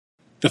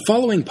The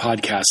following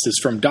podcast is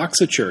from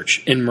Doxa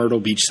Church in Myrtle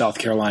Beach, South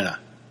Carolina.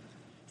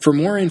 For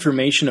more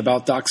information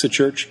about Doxa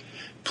Church,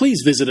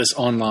 please visit us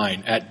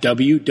online at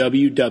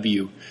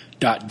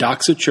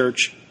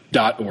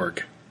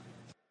www.doxachurch.org.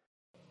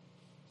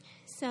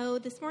 So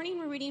this morning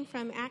we're reading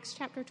from Acts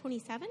chapter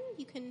 27.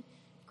 You can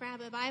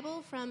grab a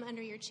Bible from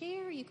under your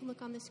chair. You can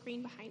look on the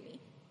screen behind me.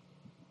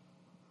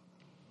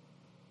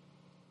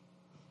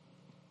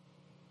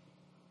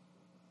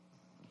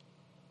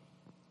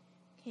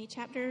 Okay,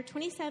 chapter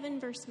 27,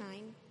 verse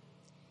 9.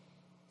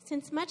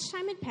 Since much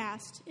time had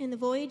passed, and the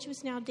voyage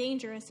was now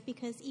dangerous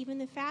because even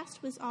the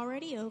fast was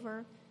already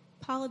over,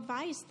 Paul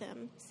advised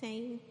them,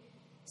 saying,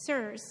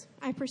 "Sirs,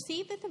 I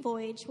perceive that the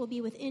voyage will be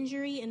with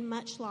injury and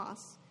much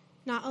loss,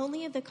 not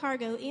only of the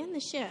cargo and the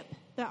ship,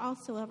 but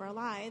also of our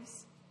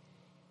lives."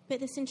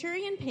 But the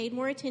centurion paid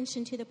more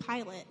attention to the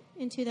pilot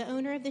and to the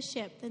owner of the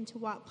ship than to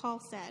what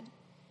Paul said.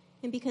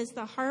 And because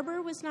the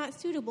harbor was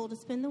not suitable to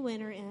spend the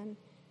winter in,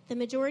 the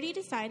majority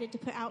decided to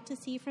put out to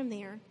sea from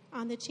there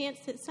on the chance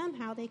that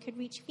somehow they could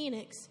reach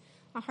Phoenix,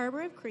 a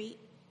harbor of Crete,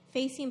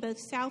 facing both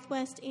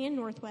southwest and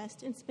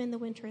northwest, and spend the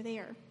winter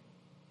there.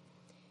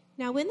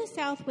 Now when the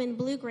south wind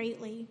blew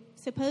greatly,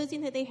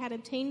 supposing that they had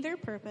obtained their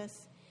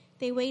purpose,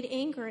 they weighed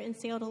anchor and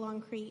sailed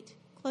along Crete,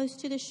 close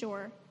to the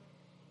shore.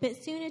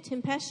 But soon a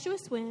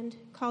tempestuous wind,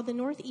 called the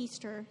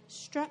northeaster,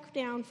 struck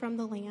down from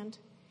the land.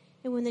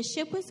 And when the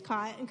ship was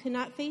caught and could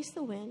not face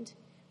the wind,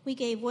 we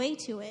gave way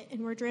to it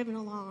and were driven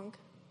along,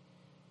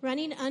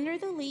 running under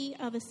the lee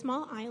of a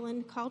small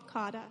island called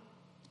Cauda.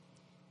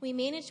 We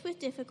managed with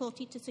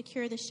difficulty to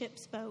secure the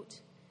ship's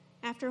boat.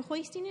 After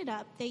hoisting it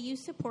up, they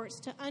used supports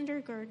to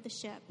undergird the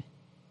ship.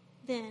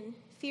 Then,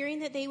 fearing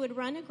that they would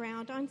run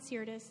aground on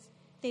Syrtis,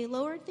 they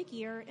lowered the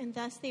gear, and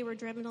thus they were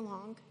driven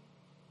along.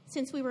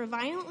 Since we were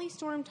violently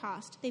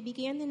storm-tossed, they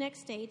began the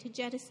next day to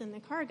jettison the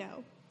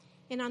cargo,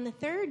 and on the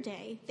third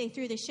day they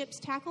threw the ship's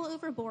tackle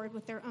overboard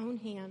with their own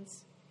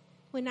hands.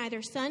 When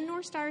neither sun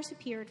nor stars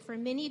appeared for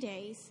many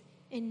days,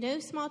 and no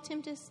small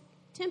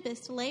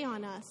tempest lay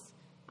on us,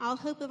 all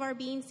hope of our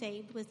being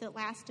saved was at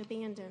last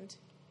abandoned.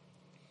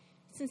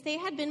 Since they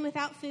had been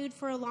without food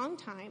for a long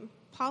time,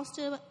 Paul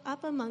stood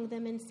up among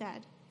them and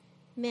said,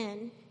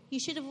 "Men, you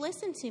should have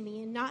listened to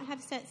me and not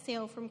have set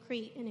sail from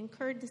Crete and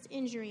incurred this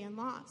injury and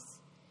loss.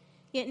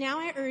 Yet now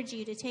I urge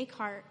you to take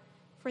heart,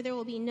 for there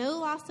will be no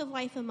loss of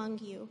life among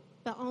you,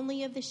 but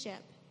only of the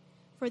ship.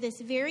 For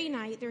this very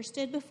night there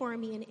stood before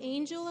me an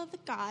angel of the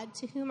God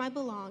to whom I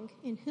belong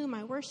and whom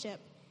I worship.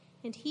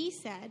 And he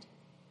said,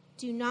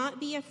 'Do not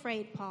be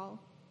afraid, Paul.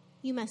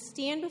 You must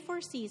stand before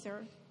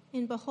Caesar,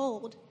 and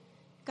behold,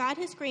 God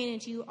has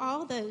granted you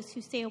all those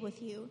who sail with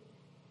you.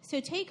 So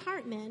take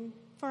heart, men,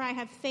 for I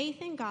have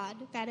faith in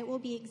God that it will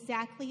be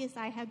exactly as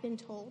I have been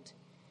told.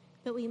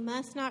 But we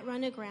must not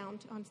run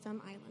aground on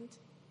some island.'"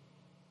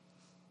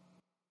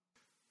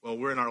 Well,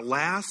 we're in our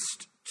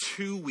last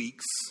 2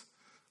 weeks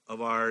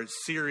of our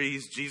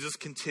series, Jesus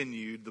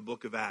Continued, the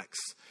book of Acts.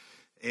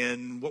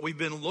 And what we've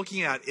been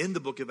looking at in the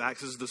book of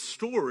Acts is the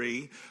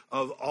story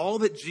of all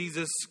that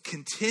Jesus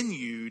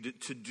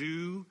continued to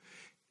do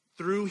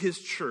through his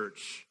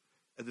church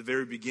at the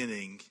very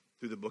beginning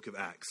through the book of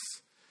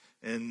Acts.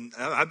 And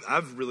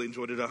I've really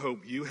enjoyed it. I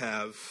hope you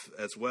have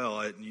as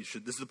well. This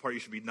is the part you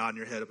should be nodding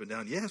your head up and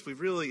down. Yes, we've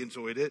really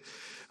enjoyed it.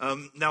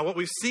 Now, what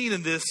we've seen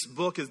in this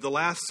book is the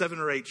last 7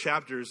 or 8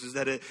 chapters is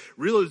that it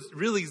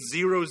really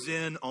zeroes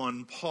in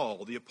on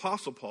Paul, the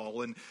Apostle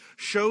Paul, and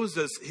shows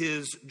us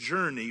his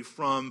journey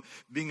from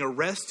being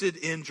arrested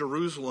in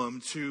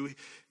Jerusalem to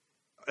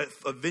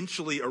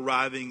eventually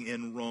arriving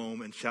in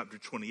Rome in chapter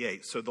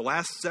 28. So the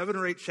last 7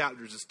 or 8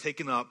 chapters is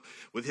taken up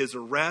with his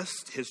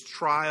arrest, his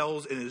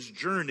trials, and his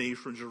journey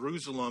from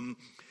Jerusalem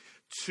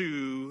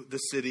to the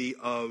city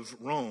of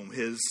Rome,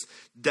 his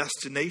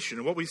destination.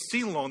 And what we've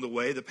seen along the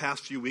way the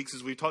past few weeks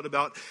is we've talked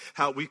about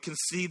how we can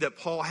see that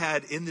Paul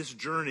had in this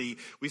journey,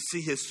 we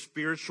see his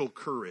spiritual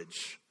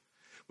courage.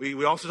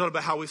 We also talked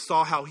about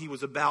how he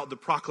was about the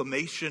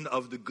proclamation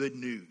of the good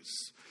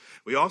news.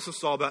 We also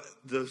saw about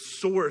the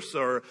source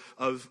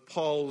of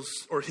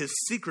Paul's, or his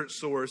secret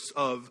source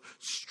of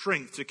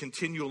strength to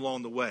continue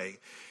along the way.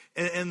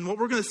 And what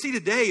we're going to see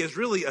today is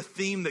really a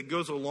theme that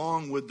goes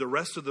along with the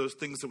rest of those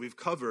things that we've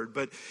covered.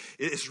 But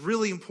it's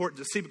really important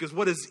to see, because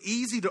what is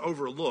easy to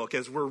overlook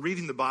as we're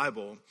reading the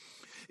Bible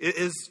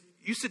is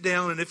you sit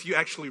down, and if you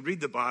actually read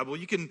the Bible,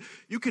 you can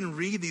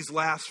read these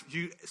last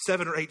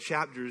 7 or 8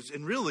 chapters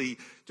in really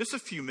just a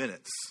few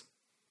minutes.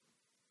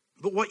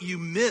 But what you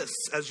miss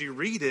as you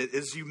read it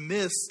is you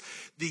miss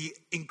the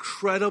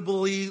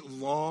incredibly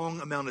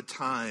long amount of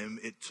time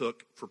it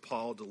took for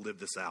Paul to live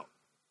this out,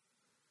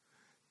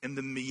 and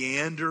the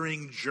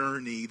meandering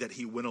journey that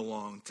he went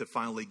along to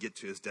finally get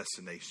to his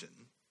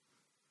destination.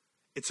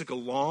 It took a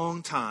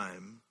long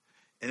time,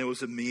 and it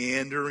was a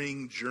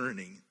meandering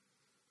journey.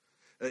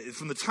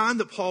 From the time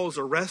that Paul is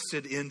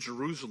arrested in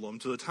Jerusalem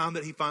to the time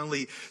that he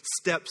finally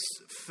steps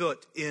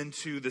foot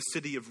into the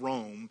city of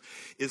Rome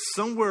is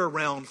somewhere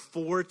around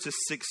 4 to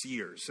 6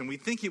 years. And we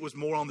think it was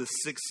more on the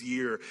 6th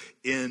year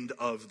end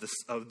of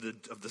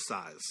the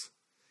size.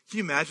 Can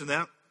you imagine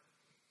that?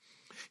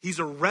 He's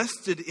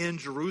arrested in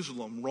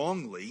Jerusalem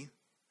wrongly.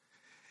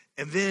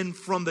 And then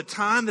from the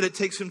time that it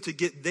takes him to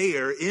get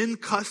there in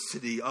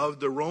custody of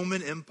the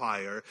Roman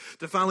Empire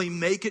to finally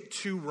make it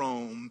to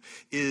Rome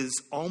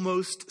is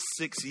almost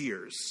 6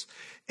 years.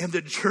 And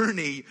the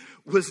journey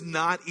was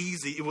not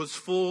easy. It was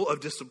full of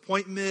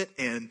disappointment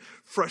and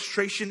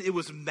frustration. It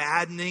was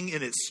maddening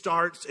in its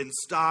starts and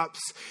stops.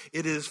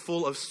 It is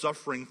full of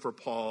suffering for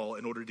Paul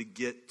in order to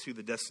get to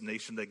the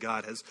destination that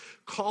God has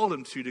called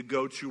him to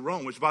go to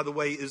Rome, which, by the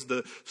way, is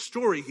the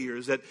story here,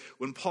 is that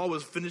when Paul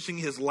was finishing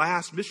his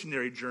last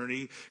missionary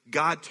journey,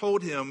 God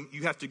told him,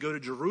 you have to go to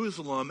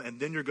Jerusalem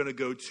and then you're going to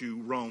go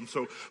to Rome.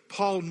 So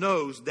Paul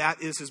knows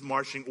that is his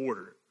marching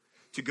order,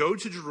 to go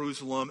to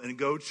Jerusalem and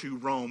go to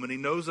Rome. And he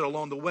knows that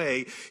along the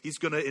way, he's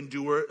going to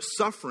endure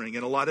suffering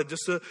and a lot of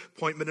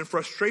disappointment and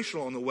frustration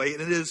along the way.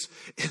 And it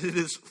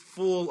is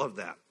full of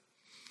that.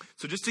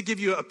 So just to give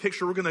you a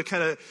picture, we're going to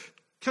kind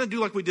of do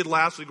like we did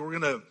last week. We're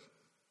going to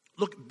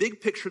look big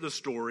picture of the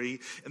story,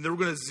 and then we're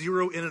going to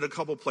zero in at a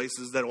couple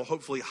places that will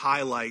hopefully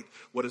highlight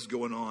what is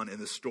going on in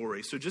the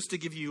story. So just to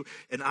give you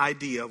an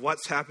idea of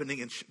what's happening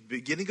in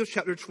beginning of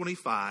chapter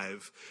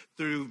 25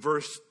 through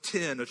verse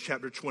 10 of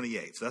chapter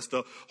 28. So that's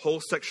the whole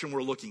section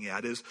we're looking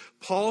at, is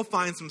Paul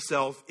finds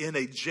himself in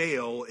a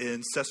jail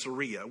in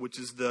Caesarea, which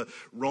is the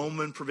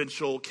Roman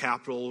provincial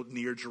capital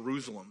near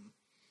Jerusalem.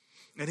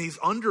 And he's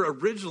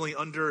originally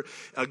under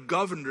a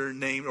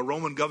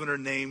Roman governor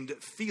named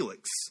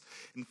Felix.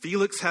 And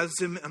Felix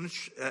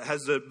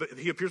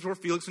he appears before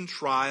Felix in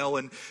trial,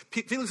 and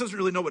Felix doesn't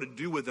really know what to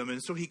do with him,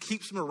 and so he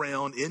keeps him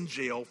around in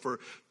jail for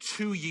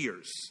 2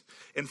 years.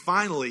 And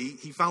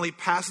he finally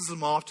passes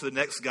him off to the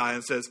next guy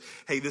and says,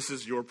 hey, this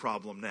is your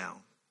problem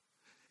now.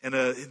 And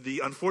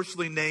the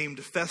unfortunately named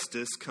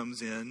Festus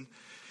comes in,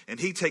 and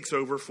he takes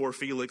over for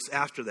Felix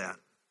after that.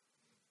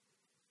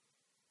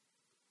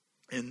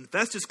 And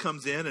Festus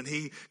comes in and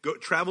he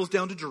travels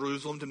down to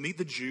Jerusalem to meet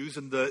the Jews.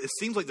 And it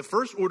seems like the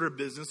first order of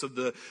business of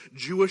the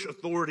Jewish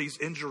authorities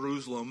in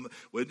Jerusalem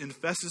in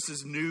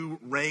Festus's new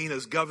reign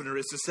as governor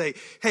is to say,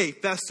 hey,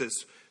 Festus,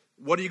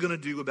 what are you going to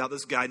do about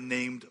this guy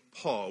named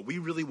Paul? We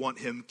really want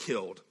him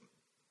killed.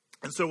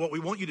 And so what we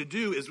want you to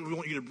do is we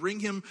want you to bring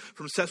him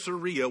from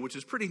Caesarea, which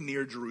is pretty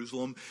near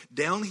Jerusalem,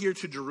 down here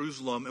to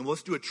Jerusalem, and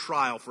let's do a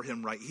trial for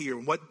him right here.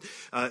 And what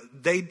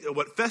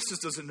Festus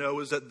doesn't know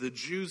is that the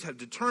Jews have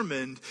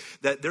determined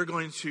that they're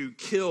going to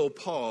kill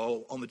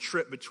Paul on the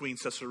trip between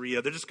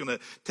Caesarea. They're just going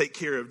to take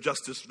care of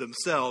justice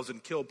themselves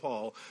and kill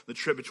Paul the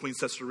trip between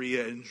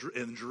Caesarea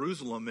and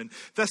Jerusalem. And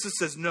Festus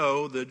says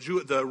no.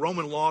 The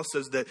Roman law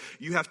says that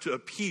you have to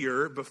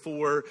appear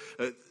before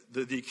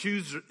the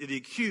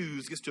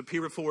accused gets to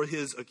appear before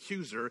his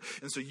accuser.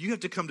 And so you have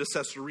to come to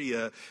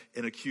Caesarea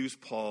and accuse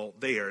Paul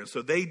there. And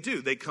so they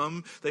do. They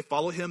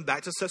follow him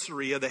back to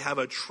Caesarea. They have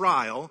a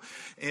trial.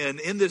 And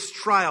in this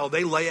trial,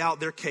 they lay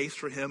out their case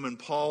for him. And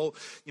Paul,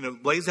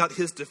 lays out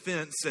his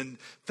defense. And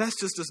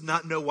Festus does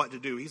not know what to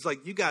do. He's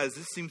like, you guys,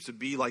 this seems to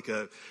be like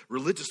a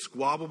religious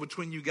squabble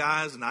between you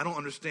guys. And I don't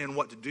understand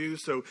what to do.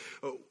 So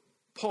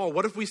Paul,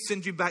 what if we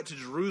send you back to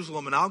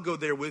Jerusalem and I'll go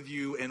there with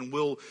you and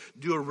we'll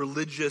do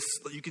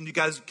you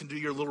guys can do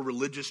your little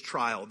religious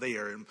trial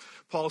there. And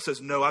Paul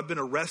says, no, I've been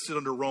arrested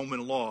under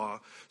Roman law,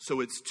 so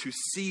it's to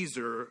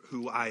Caesar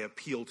who I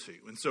appeal to.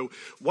 And so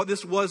what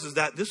this was is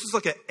that this was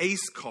like an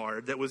ace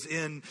card that was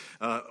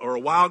or a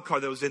wild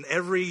card that was in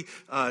every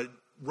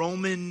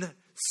Roman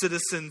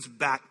citizen's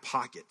back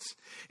pocket.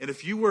 And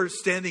if you were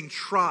standing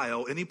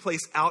trial any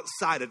place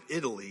outside of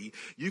Italy,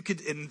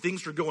 and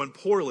things were going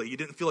poorly, you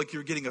didn't feel like you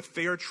were getting a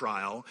fair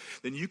trial,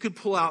 then you could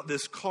pull out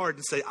this card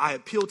and say, I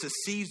appeal to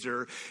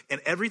Caesar, and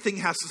everything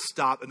has to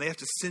stop, and they have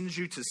to send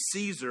you to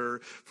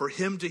Caesar for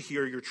him to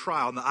hear your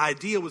trial. And the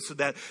idea was so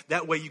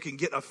that way you can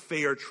get a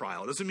fair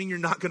trial. It doesn't mean you're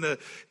not going to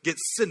get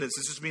sentenced.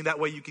 It just means that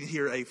way you can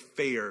hear a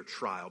fair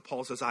trial.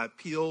 Paul says, I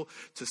appeal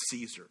to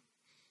Caesar.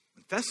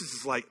 Festus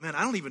is like, man,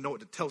 I don't even know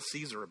what to tell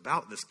Caesar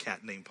about this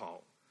cat named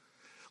Paul.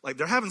 Like,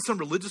 they're having some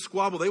religious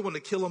squabble. They want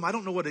to kill him. I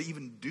don't know what to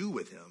even do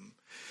with him.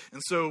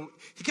 And so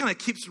he kind of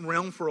keeps him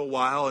around for a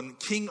while. And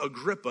King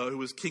Agrippa, who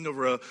was king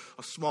over a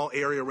small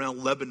area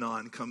around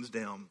Lebanon, comes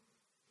down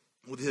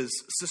with his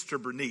sister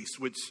Bernice,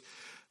 which,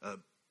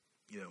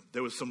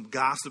 there was some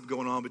gossip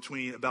going on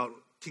about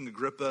King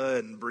Agrippa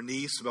and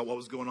Bernice about what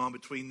was going on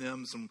between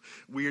them, some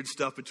weird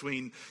stuff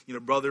between,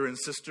 brother and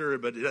sister,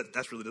 but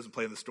that really doesn't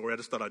play in the story. I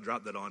just thought I'd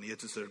drop that on you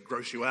just to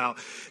gross you out.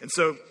 And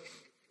so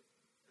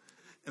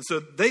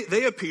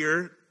they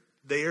appear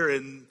there,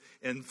 and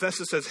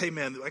Festus says, hey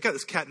man, I got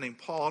this cat named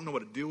Paul. I don't know what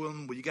to do with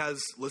him. Will you guys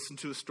listen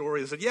to his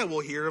story? They said, yeah, we'll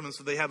hear him. And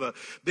so they have a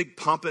big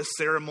pompous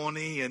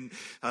ceremony, and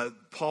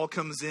Paul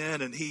comes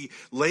in and he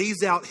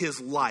lays out his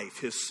life,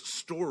 his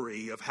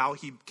story of how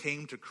he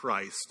came to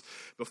Christ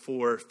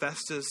before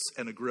Festus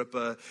and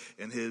Agrippa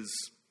and his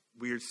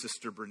weird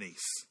sister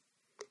Bernice.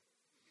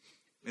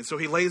 And so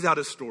he lays out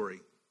his story.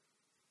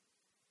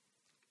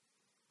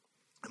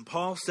 And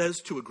Paul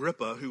says to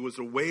Agrippa, who was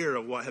aware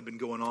of what had been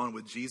going on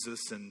with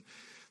Jesus and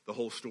the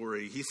whole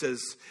story, he says,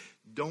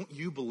 don't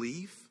you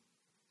believe?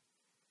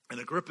 And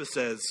Agrippa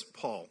says,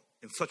 Paul,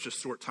 in such a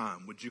short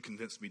time would you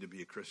convince me to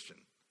be a Christian?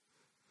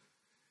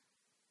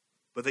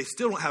 But they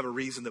still don't have a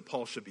reason that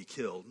Paul should be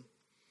killed.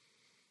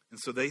 And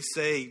so they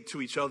say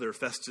to each other,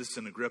 Festus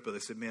and Agrippa, they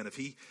said, man, if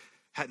he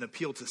hadn't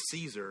appealed to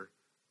Caesar,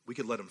 we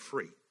could let him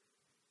free.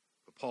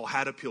 But Paul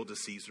had appealed to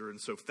Caesar, and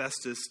so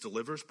Festus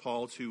delivers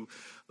Paul to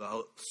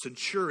the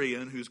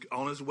centurion who's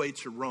on his way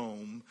to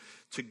Rome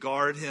to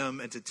guard him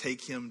and to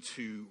take him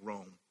to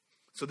Rome.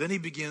 So then he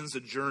begins a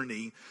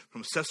journey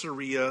from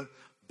Caesarea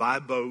by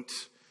boat,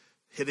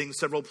 hitting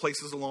several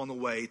places along the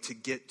way to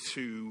get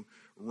to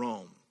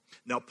Rome.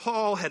 Now,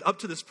 Paul had, up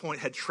to this point,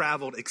 had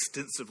traveled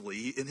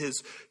extensively. In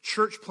his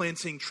church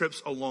planting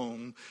trips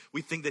alone,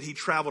 we think that he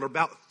traveled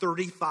about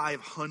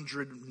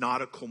 3,500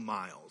 nautical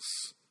miles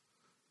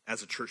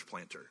as a church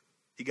planter.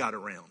 He got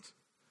around.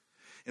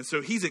 And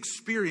so he's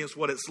experienced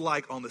what it's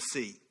like on the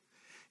sea.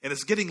 And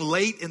it's getting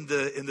late in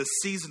the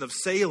season of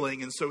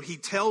sailing, and so he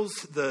tells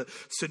the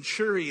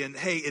centurion,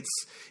 hey,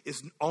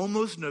 it's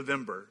almost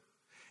November,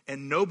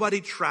 and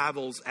nobody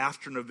travels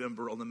after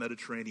November on the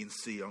Mediterranean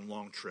Sea on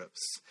long trips.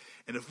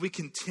 And if we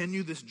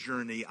continue this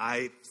journey,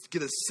 I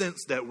get a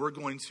sense that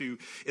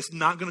it's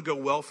not going to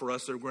go well for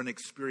us, that we're going to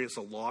experience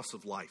a loss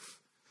of life.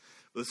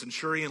 The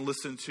centurion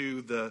listened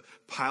to the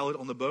pilot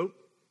on the boat,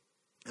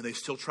 and they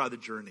still try the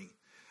journey.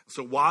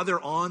 So while they're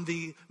on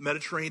the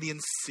Mediterranean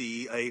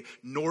Sea, a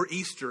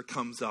nor'easter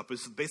comes up.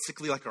 It's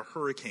basically like a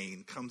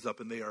hurricane comes up,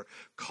 and they are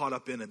caught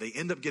up in it. They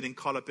end up getting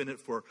caught up in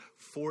it for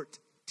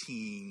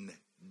 14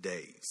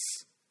 days.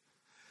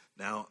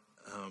 Now,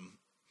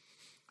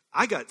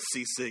 I got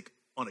seasick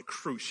on a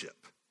cruise ship.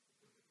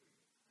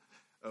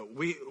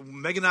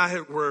 Meg and I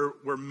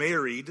were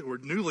married, we're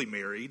newly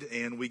married,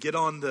 and we get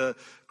on the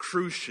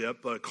cruise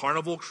ship, a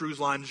Carnival Cruise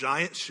Line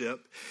giant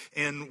ship,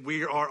 and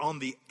we are on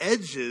the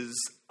edges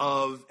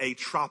of a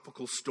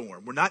tropical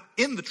storm. We're not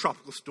in the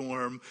tropical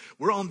storm,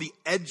 we're on the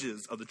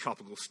edges of the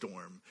tropical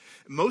storm.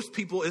 Most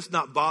people, it's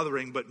not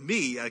bothering, but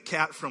me, a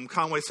cat from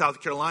Conway,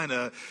 South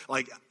Carolina,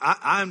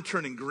 I'm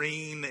turning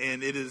green,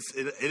 and it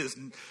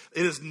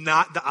is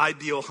not the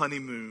ideal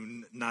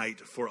honeymoon night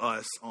for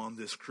us on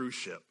this cruise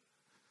ship.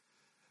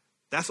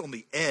 That's on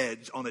the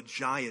edge on a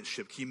giant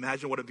ship. Can you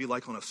imagine what it'd be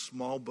like on a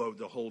small boat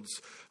that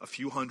holds a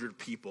few hundred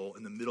people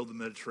in the middle of the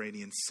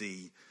Mediterranean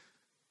Sea?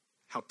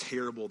 How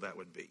terrible that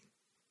would be.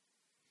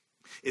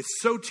 It's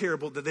so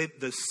terrible that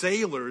the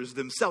sailors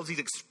themselves, these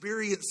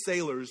experienced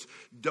sailors,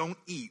 don't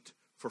eat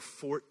for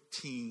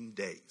 14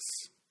 days.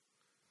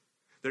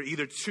 They're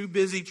either too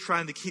busy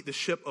trying to keep the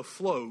ship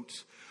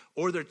afloat,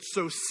 or they're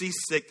so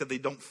seasick that they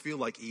don't feel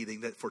like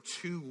eating, that for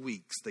 2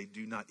 weeks they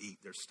do not eat.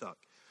 They're stuck.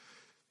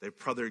 They're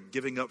probably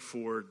giving up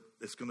for,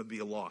 it's going to be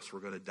a loss.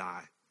 We're going to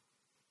die.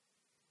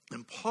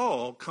 And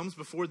Paul comes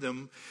before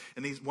them,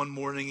 and one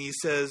morning he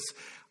says,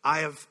 I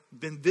have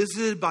been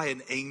visited by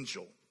an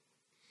angel.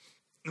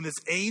 And this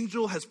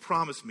angel has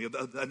promised me,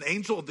 an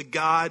angel of the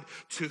God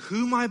to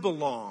whom I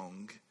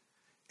belong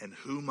and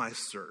whom I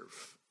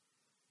serve.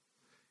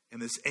 And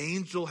this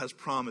angel has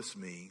promised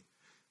me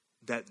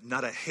that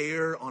not a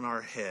hair on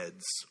our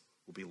heads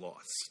will be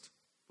lost,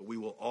 but we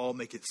will all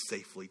make it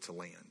safely to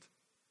land.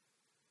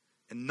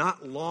 And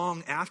not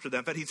long after that,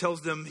 in fact, he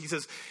tells them, he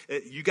says,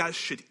 you guys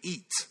should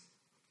eat.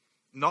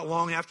 Not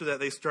long after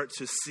that, they start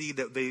to see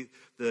that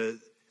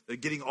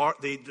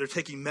they're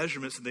taking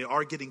measurements, and they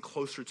are getting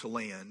closer to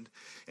land.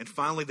 And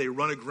finally, they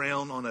run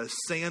aground on a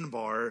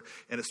sandbar,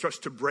 and it starts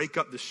to break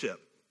up the ship.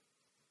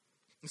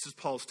 This is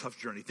Paul's tough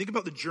journey. Think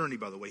about the journey,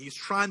 by the way. He's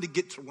trying to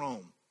get to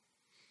Rome.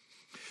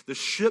 The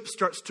ship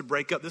starts to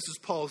break up. This is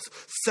Paul's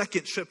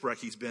second shipwreck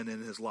he's been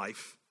in his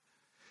life.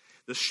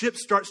 The ship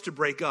starts to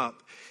break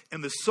up,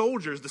 and the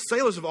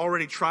sailors have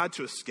already tried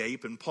to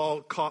escape, and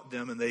Paul caught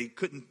them, and they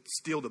couldn't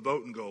steal the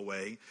boat and go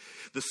away.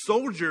 The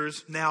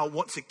soldiers now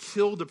want to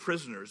kill the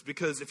prisoners,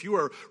 because if you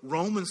are a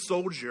Roman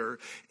soldier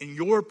and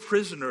your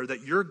prisoner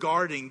that you're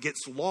guarding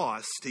gets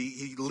lost,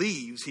 he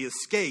leaves, he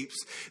escapes,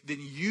 then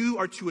you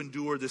are to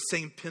endure the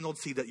same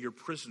penalty that your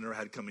prisoner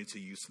had coming to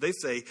you. So they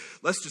say,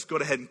 let's just go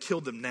ahead and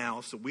kill them now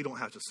so we don't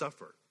have to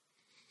suffer.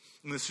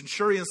 And the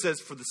centurion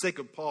says, for the sake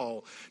of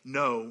Paul,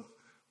 no,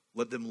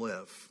 let them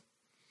live.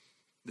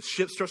 The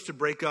ship starts to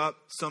break up.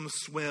 Some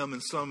swim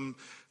and some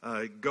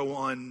go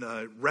on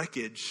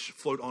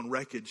float on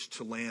wreckage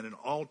to land. And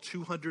all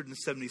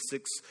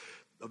 276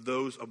 of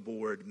those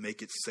aboard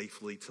make it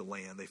safely to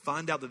land. They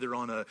find out that they're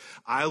on an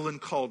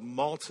island called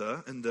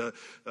Malta, and the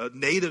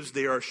natives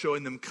there are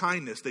showing them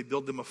kindness. They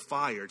build them a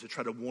fire to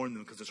try to warm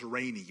them because it's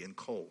rainy and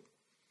cold.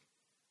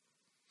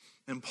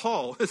 And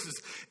Paul, this is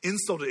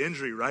insult to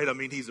injury, right? I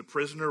mean, he's a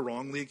prisoner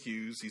wrongly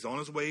accused. He's on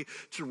his way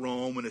to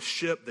Rome in a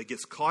ship that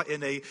gets caught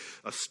in a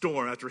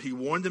storm after he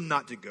warned them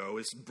not to go.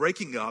 It's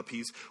breaking up.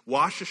 He's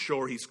washed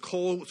ashore. He's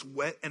cold, it's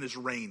wet, and it's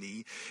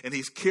rainy. And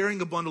he's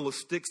carrying a bundle of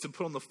sticks to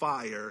put on the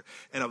fire.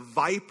 And a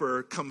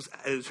viper comes,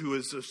 who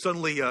is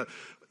suddenly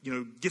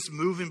gets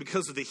moving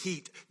because of the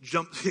heat,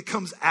 it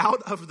comes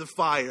out of the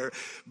fire,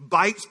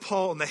 bites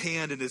Paul in the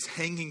hand, and is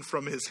hanging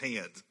from his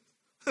hand.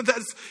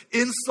 That's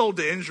insult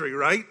to injury,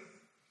 right?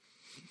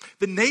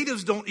 The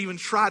natives don't even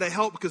try to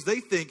help because they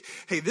think,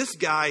 hey, this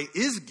guy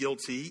is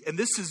guilty and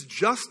this is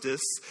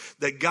justice,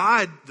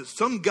 that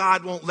some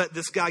God won't let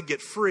this guy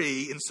get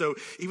free. And so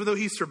even though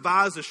he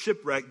survives a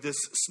shipwreck, this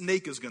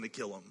snake is going to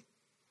kill him.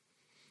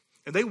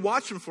 And they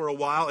watch him for a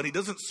while and he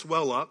doesn't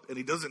swell up and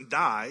he doesn't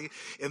die.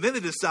 And then they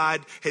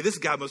decide, hey, this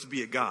guy must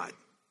be a god.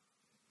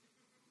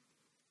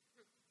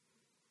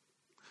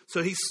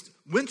 So he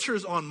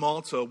winters on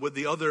Malta with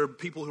the other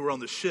people who are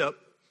on the ship.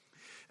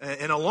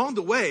 And along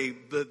the way,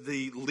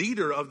 the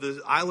leader of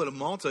the island of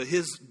Malta,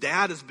 his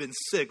dad has been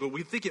sick. Well,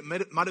 we think it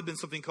might have been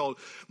something called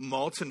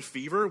Maltan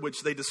fever,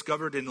 which they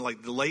discovered in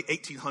like the late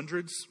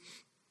 1800s.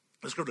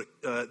 Discovered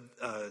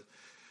a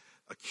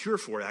cure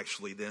for it,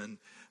 actually. Then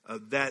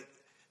that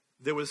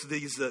there was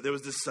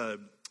this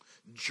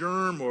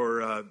germ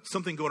or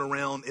something going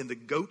around in the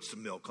goat's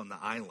milk on the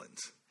island.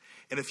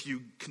 And if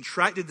you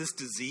contracted this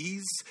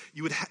disease,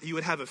 you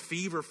would have a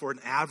fever for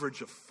an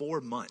average of 4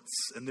 months.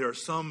 And there are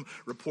some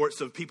reports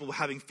of people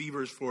having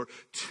fevers for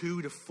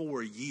 2 to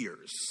 4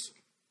 years.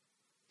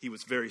 He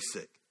was very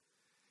sick.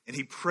 And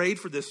he prayed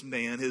for this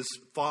man, his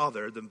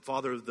father, the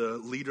father of the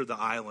leader of the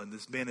island.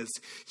 This man is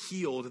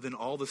healed, and then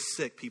all the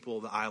sick people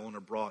of the island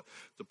are brought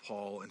to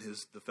Paul and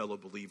the fellow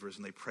believers,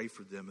 and they pray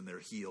for them, and they're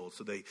healed.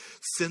 So they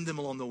send them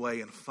along the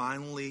way, and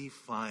finally,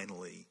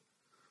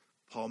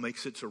 Paul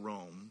makes it to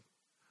Rome,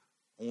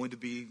 only to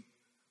be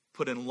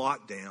put in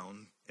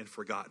lockdown and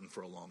forgotten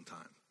for a long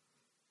time.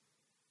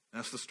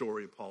 That's the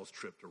story of Paul's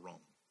trip to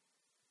Rome.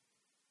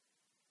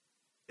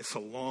 It's a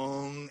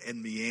long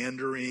and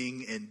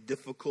meandering and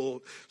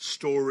difficult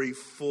story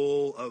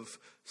full of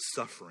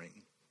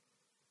suffering.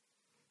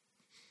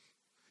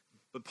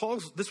 But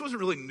this wasn't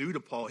really new to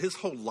Paul. His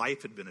whole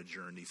life had been a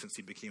journey since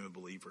he became a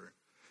believer.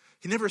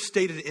 He never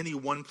stayed in any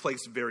one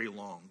place very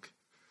long.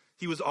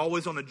 He was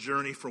always on a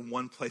journey from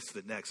one place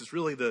to the next. It's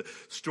really the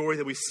story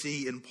that we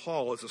see in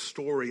Paul as a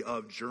story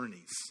of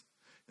journeys.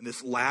 And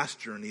this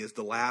last journey is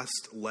the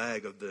last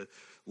leg of the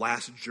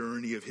last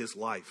journey of his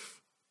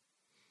life.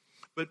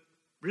 But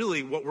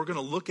really what we're going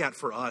to look at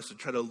for us and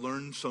try to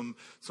learn some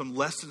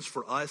lessons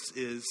for us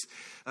is,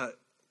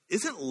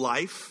 isn't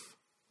life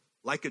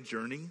like a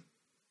journey?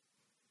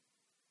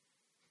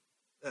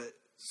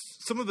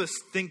 Some of us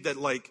think that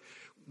like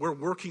we're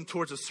working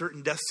towards a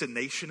certain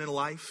destination in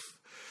life.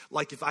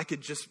 Like if I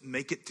could just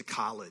make it to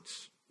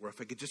college, or if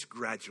I could just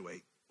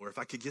graduate, or if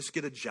I could just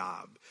get a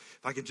job, if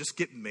I could just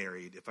get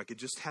married, if I could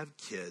just have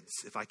kids,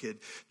 if I could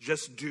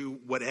just do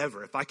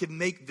whatever, if I could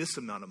make this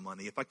amount of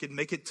money, if I could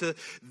make it to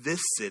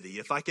this city,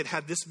 if I could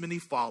have this many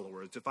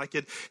followers, if I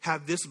could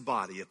have this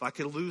body, if I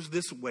could lose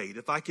this weight,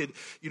 if I could,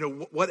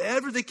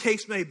 whatever the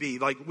case may be,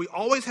 like we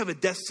always have a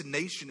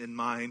destination in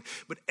mind,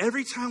 but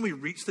every time we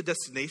reach the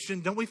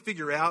destination, don't we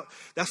figure out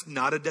that's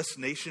not a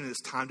destination and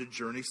it's time to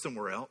journey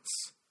somewhere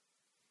else?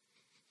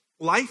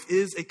 Life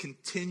is a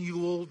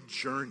continual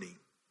journey.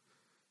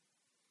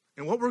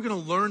 And what we're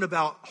going to learn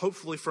about,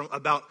 hopefully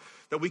about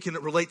that we can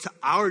relate to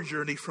our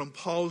journey from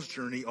Paul's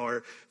journey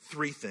are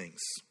 3 things.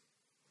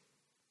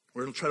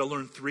 We're going to try to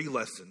learn 3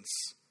 lessons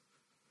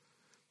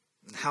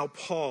and how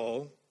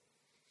Paul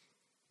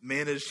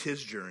managed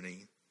his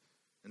journey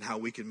and how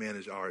we can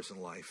manage ours in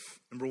life.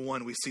 Number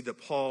 1, we see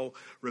that Paul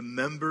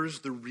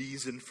remembers the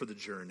reason for the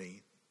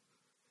journey.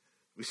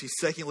 We see,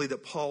 secondly,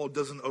 that Paul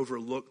doesn't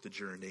overlook the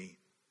journey.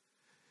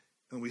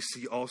 And we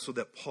see also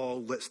that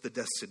Paul lets the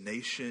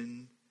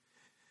destination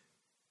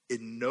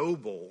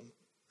ennoble,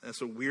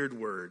 that's a weird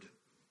word,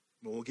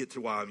 but we'll get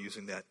to why I'm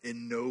using that,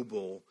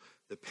 ennoble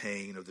the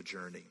pain of the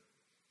journey.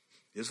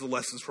 These are the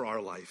lessons for our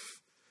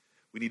life.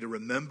 We need to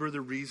remember the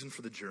reason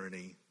for the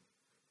journey,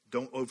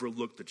 don't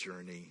overlook the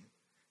journey,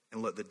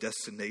 and let the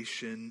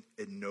destination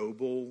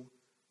ennoble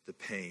the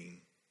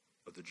pain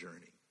of the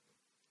journey.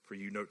 For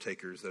you note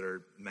takers that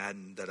are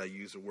maddened that I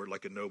use a word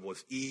like ennoble,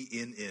 it's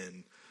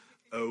ENNOBLE.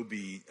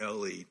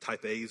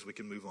 Type A's, we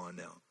can move on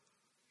now.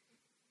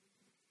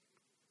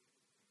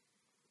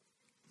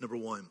 Number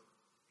 1,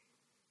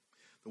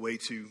 the way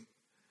to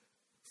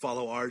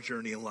follow our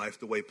journey in life,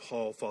 the way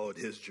Paul followed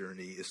his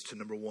journey, is to,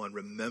 number 1,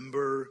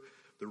 remember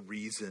the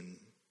reason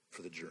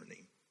for the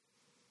journey.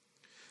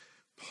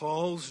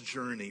 Paul's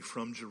journey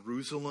from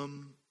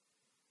Jerusalem,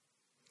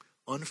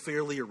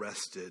 unfairly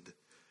arrested,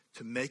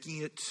 to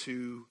making it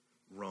to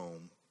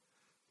Rome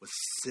was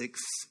 6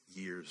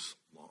 years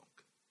long.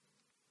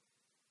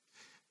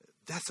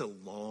 That's a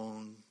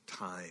long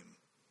time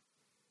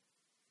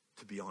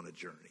to be on a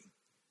journey.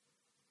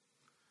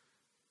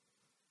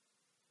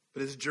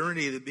 But his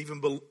journey had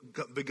even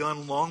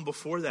begun long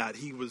before that.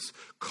 He was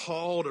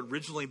called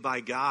originally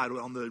by God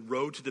on the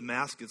road to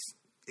Damascus.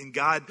 And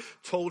God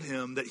told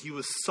him that he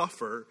would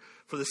suffer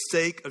for the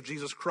sake of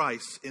Jesus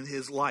Christ in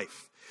his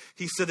life.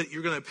 He said that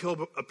you're going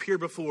to appear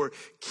before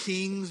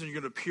kings and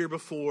you're going to appear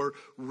before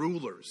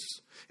rulers.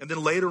 And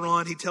then later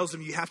on, he tells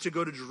them you have to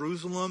go to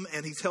Jerusalem.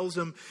 And he tells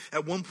them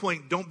at one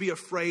point, don't be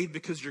afraid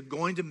because you're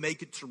going to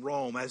make it to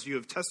Rome. As you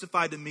have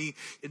testified to me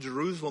in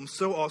Jerusalem,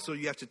 so also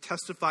you have to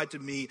testify to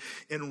me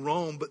in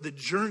Rome. But the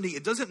journey,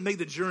 it doesn't make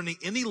the journey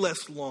any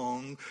less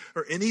long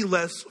or any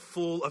less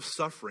full of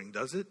suffering,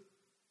 does it?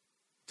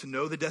 To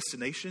know the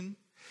destination.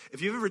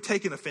 If you've ever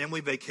taken a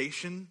family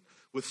vacation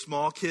with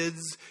small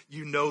kids,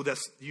 you know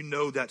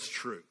that's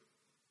true.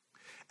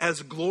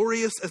 As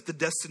glorious as the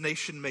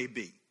destination may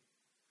be,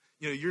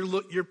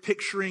 you're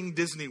picturing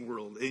Disney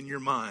World in your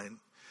mind.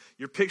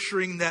 You're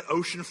picturing that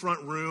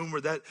oceanfront room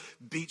or that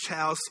beach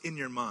house in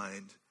your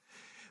mind.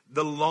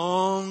 The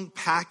long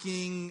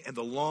packing and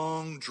the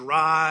long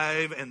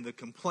drive and the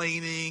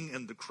complaining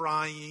and the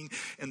crying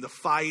and the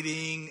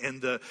fighting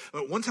and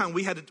one time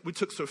we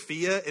took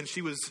Sophia and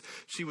she was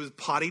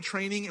potty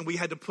training and we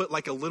had to put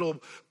like a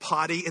little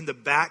potty in the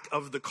back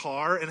of the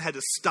car and had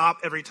to stop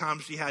every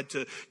time she had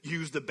to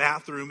use the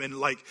bathroom and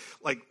like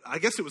I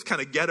guess it was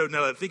kind of ghetto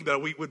now that I think about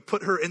it. We would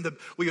put her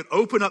we would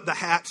open up the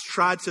hatch,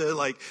 try to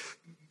like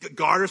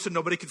guard her so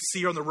nobody could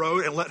see her on the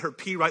road and let her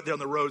pee right there on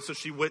the road so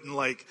she wouldn't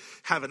like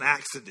have an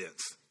accident.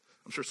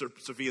 I'm sure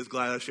Sophia's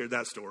glad I shared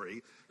that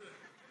story.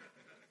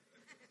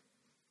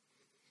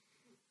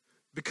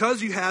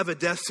 Because you have a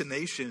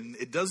destination,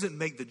 it doesn't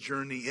make the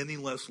journey any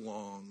less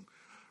long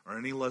or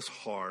any less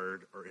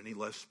hard or any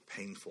less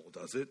painful,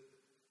 does it?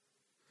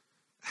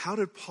 How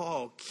did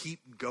Paul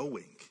keep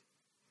going?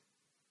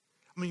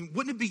 I mean,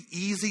 wouldn't it be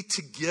easy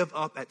to give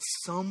up at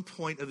some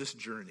point of this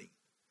journey?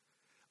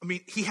 I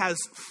mean, he has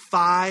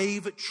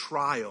 5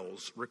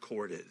 trials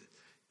recorded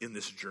in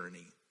this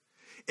journey.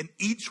 And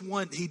each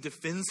one, he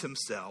defends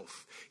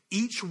himself.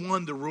 Each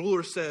one, the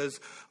ruler says,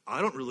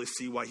 I don't really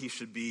see why he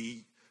should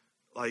be,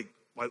 like,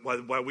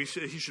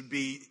 he should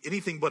be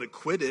anything but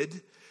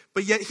acquitted.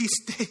 But yet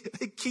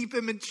they keep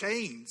him in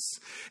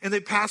chains. And they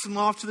pass him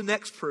off to the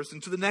next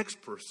person, to the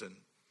next person.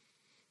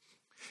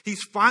 He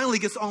finally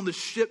gets on the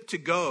ship to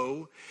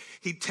go.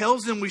 He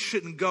tells them we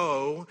shouldn't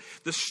go.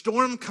 The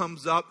storm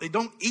comes up. They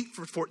don't eat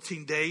for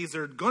 14 days.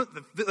 They're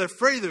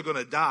afraid they're going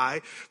to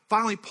die.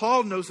 Finally,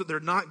 Paul knows that they're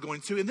not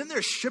going to. And then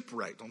they're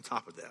shipwrecked on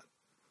top of that.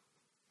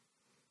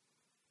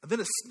 And then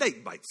a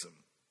snake bites them.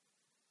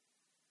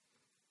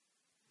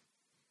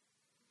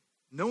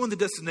 Knowing the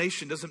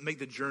destination doesn't make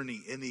the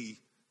journey any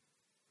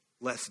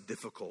less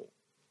difficult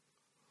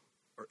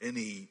or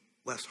any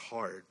less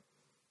hard.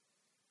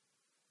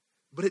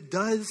 But it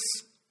does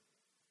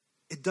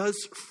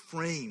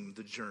frame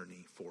the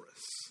journey for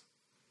us.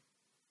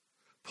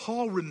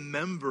 Paul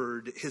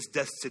remembered his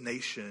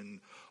destination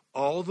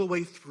all the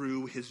way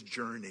through his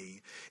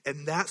journey.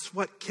 And that's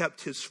what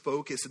kept his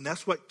focus. And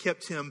that's what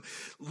kept him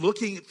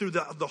looking through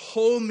the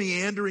whole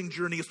meandering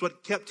journey. It's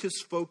what kept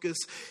his focus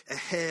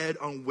ahead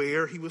on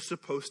where he was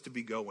supposed to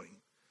be going.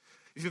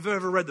 If you've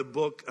ever read the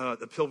book,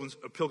 The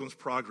Pilgrim's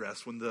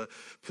Progress, when the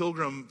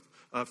pilgrim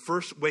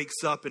first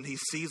wakes up and he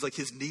sees like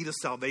his need of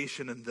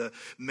salvation, and the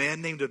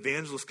man named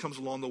Evangelist comes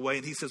along the way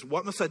and he says,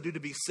 what must I do to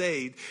be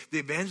saved? The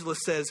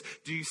evangelist says,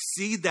 do you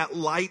see that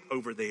light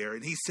over there?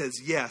 And he says,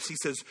 yes. He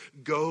says,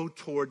 go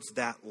towards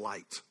that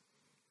light.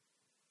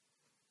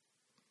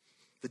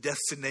 The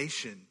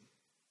destination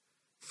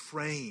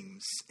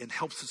frames and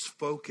helps us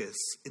focus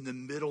in the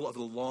middle of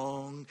a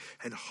long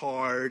and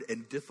hard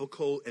and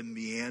difficult and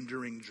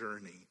meandering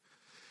journey.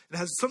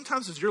 And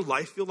sometimes does your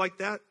life feel like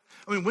that?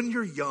 I mean, when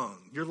you're young,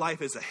 your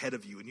life is ahead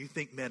of you and you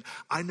think, man,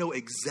 I know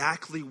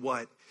exactly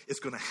what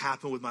is going to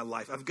happen with my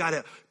life. I've got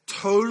it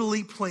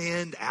totally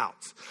planned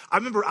out. I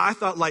remember I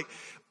thought like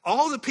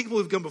all the people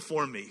who've gone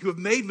before me, who have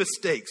made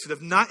mistakes and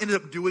have not ended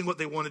up doing what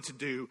they wanted to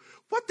do,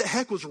 what the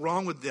heck was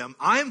wrong with them?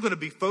 I am going to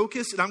be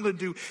focused and I'm going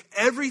to do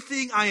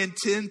everything I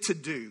intend to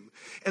do.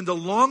 And the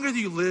longer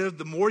you live,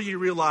 the more you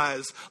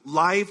realize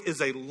life is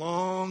a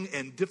long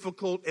and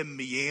difficult and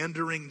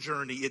meandering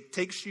journey. It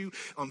takes you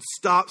on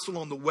stops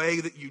along the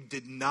way that you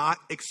did not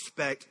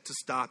expect to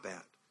stop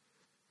at.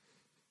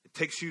 It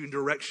takes you in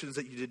directions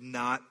that you did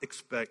not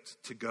expect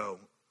to go.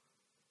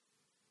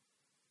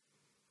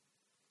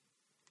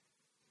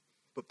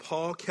 But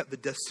Paul kept the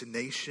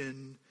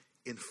destination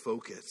in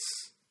focus.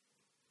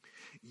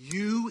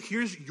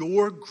 Here's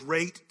your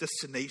great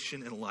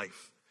destination in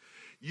life.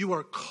 You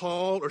are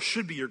called, or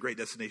should be your great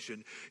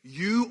destination.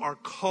 You are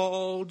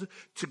called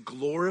to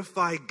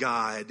glorify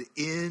God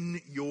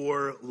in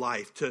your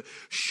life, to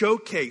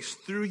showcase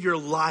through your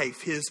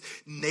life His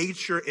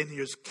nature and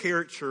His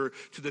character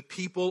to the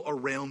people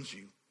around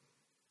you.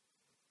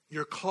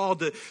 You're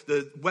called to,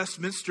 the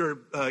Westminster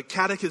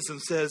Catechism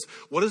says,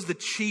 what is the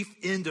chief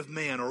end of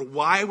man? Or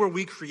why were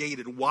we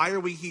created? Why are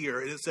we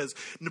here? And it says,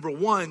 number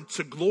 1,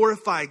 to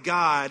glorify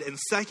God. And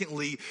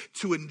secondly,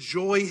 to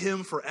enjoy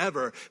Him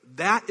forever.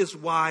 That is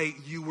why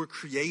you were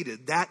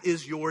created. That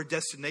is your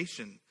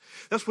destination.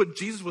 That's what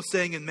Jesus was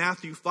saying in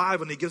Matthew 5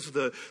 when He gives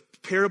the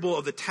parable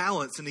of the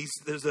talents, and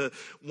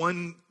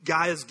one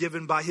guy is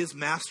given by his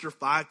master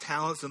 5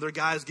 talents, another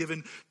guy is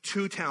given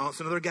 2 talents,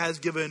 another guy is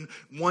given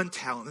 1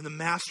 talent, and the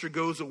master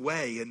goes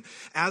away. And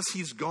as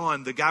he's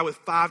gone, the guy with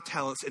 5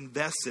 talents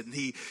invests it, and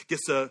he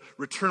gets a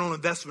return on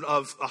investment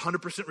of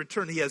 100%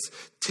 return. He has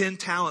 10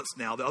 talents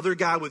now. The other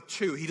guy with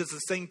 2, he does the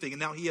same thing, and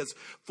now he has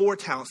 4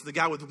 talents. The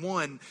guy with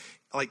 1,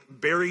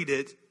 buried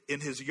it in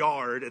his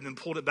yard and then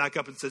pulled it back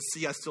up and says,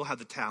 see, I still have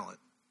the talent.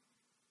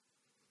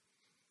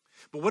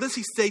 But what does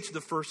he say to the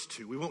first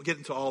 2? We won't get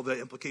into all the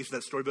implications of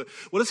that story, but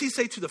what does he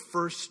say to the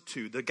first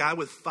 2? The guy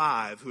with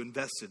 5 who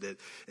invested it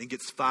and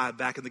gets 5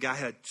 back, and the guy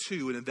had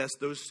 2 and gets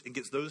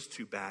those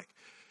 2 back,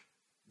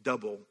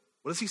 double.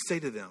 What does he say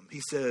to them?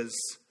 He says,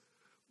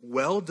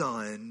 well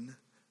done,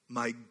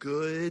 my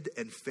good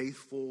and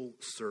faithful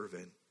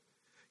servant.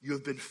 You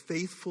have been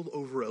faithful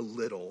over a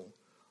little.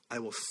 I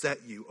will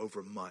set you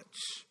over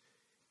much.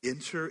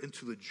 Enter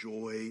into the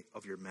joy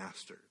of your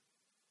master.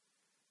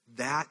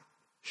 That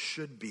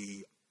should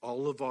be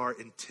all of our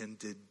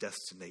intended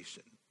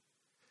destination.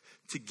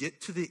 To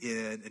get to the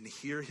end and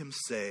hear him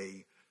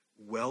say,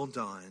 well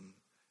done,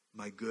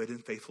 my good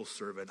and faithful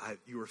servant.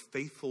 You are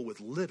faithful with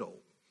little.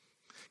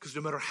 Because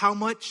no matter how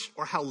much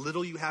or how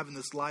little you have in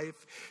this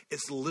life,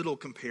 it's little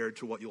compared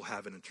to what you'll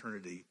have in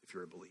eternity if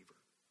you're a believer.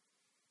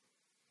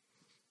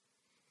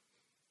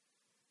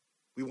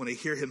 We want to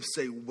hear him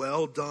say,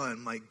 well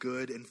done, my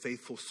good and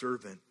faithful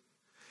servant.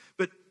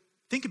 But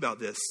think about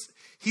this.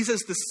 He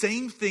says the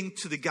same thing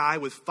to the guy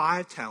with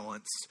 5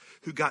 talents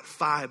who got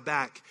 5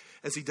 back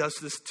as he does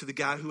this to the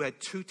guy who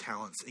had 2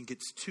 talents and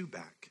gets 2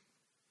 back.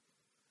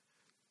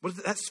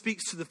 That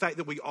speaks to the fact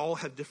that we all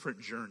have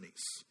different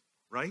journeys,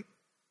 right?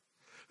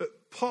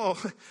 Paul,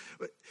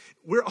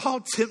 we're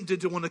all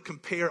tempted to want to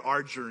compare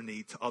our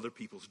journey to other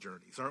people's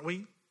journeys, aren't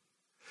we?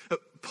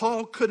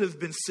 Paul could have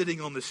been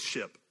sitting on this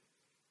ship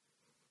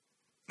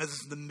as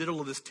it's in the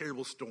middle of this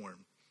terrible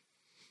storm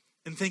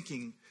and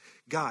thinking,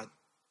 God,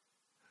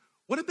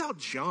 what about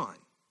John?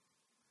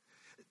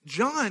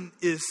 John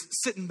is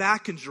sitting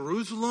back in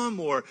Jerusalem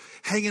or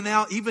hanging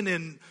out,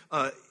 even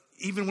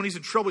when he's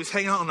in trouble, he's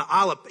hanging out on the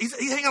island. He's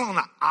hanging out on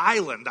an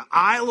island, the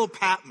Isle of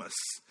Patmos.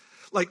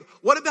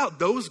 What about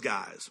those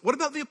guys? What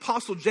about the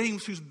Apostle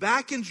James, who's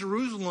back in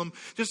Jerusalem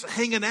just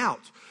hanging out?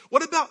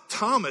 What about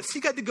Thomas? He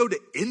got to go to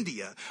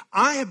India.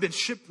 I have been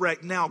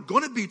shipwrecked now,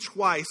 going to be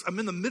twice. I'm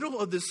in the middle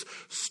of this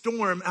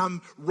storm.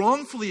 I'm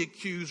wrongfully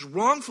accused,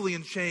 wrongfully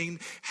enchained,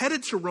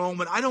 headed to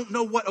Rome, and I don't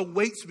know what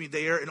awaits me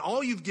there. And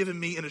all you've given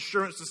me an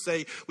assurance to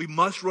say, we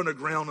must run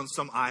aground on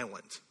some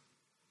island.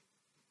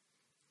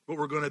 But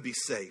we're going to be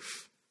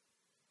safe.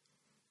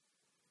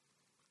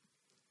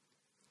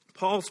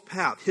 Paul's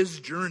path, his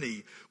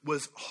journey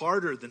was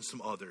harder than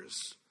some others,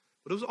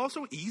 but it was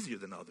also easier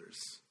than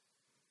others.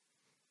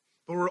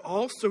 But we're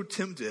also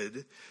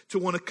tempted to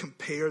want to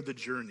compare the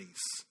journeys,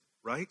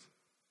 right?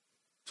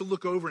 To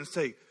look over and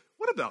say,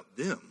 what about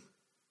them?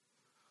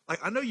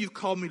 I know you've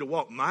called me to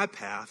walk my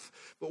path,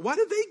 but why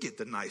do they get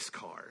the nice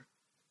car?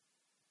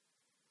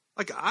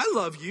 I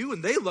love you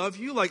and they love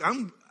you.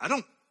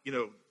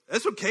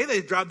 That's okay.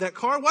 They drive that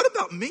car. What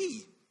about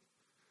me?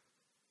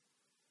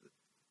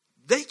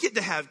 They get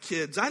to have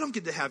kids. I don't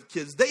get to have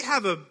kids. They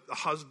have a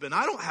husband.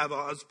 I don't have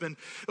a husband.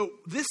 Oh,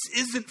 this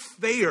isn't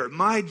fair.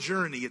 My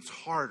journey, it's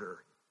harder.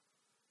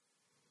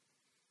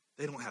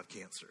 They don't have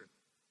cancer.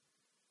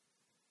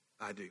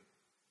 I do.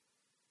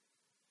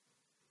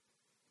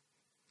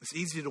 It's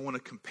easy to want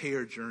to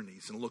compare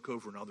journeys and look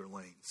over in other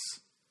lanes.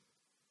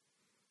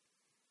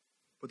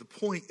 But the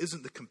point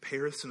isn't the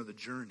comparison of the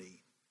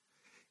journey.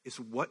 It's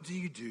what do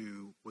you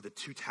do with the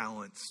 2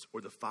 talents or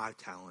the 5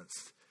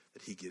 talents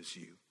that he gives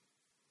you?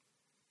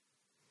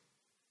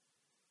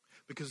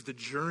 Because the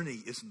journey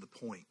isn't the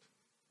point.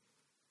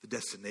 The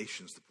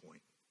destination is the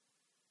point.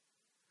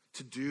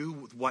 To do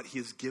with what he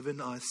has given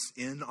us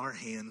in our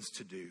hands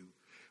to do,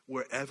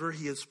 wherever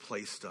he has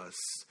placed us,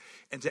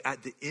 and to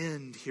at the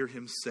end hear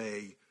him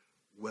say,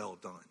 well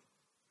done.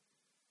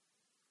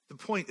 The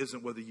point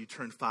isn't whether you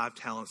turn 5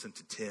 talents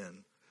into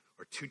 10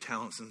 or 2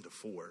 talents into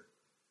 4.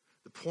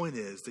 The point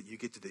is that you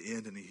get to the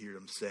end and you hear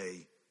him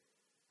say,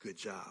 good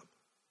job.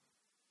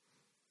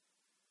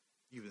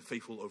 You've been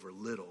faithful over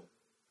little.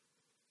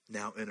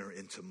 Now enter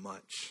into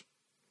much.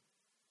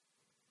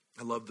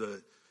 I love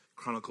the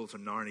Chronicles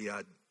of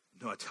Narnia.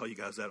 I tell you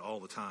guys that all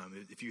the time.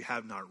 If you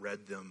have not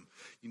read them,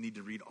 you need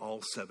to read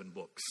all 7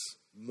 books,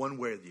 one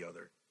way or the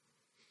other.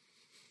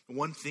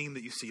 One theme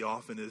that you see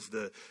often is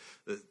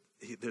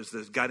there's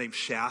this guy named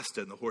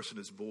Shasta and the horse and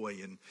his boy,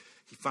 and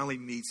he finally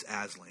meets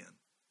Aslan.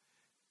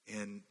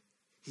 And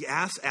he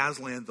asks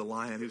Aslan, the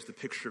lion, who's the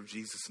picture of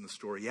Jesus in the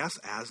story, he asks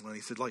Aslan,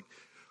 he said,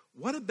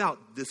 what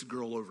about this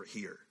girl over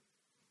here?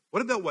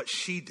 What about what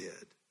she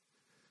did?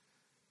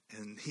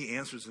 And he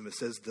answers him and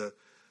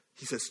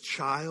he says,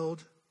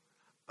 child,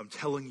 I'm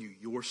telling you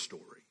your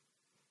story.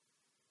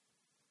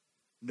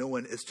 No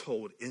one is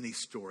told any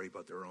story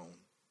but their own.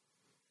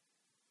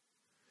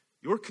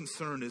 Your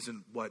concern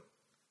isn't what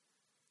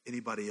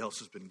anybody else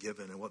has been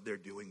given and what they're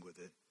doing with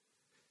it.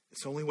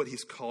 It's only what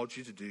he's called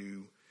you to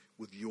do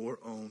with your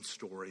own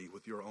story,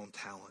 with your own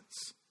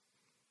talents.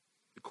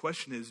 The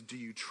question is, do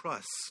you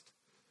trust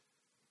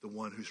the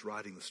one who's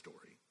writing the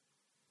story?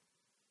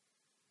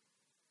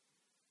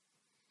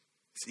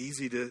 It's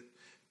easy to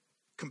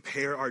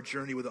compare our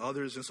journey with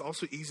others, and it's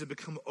also easy to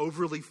become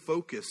overly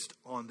focused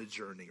on the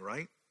journey,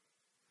 right?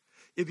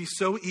 It'd be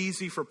so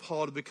easy for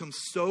Paul to become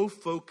so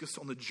focused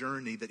on the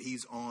journey that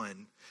he's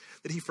on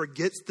that he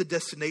forgets the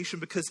destination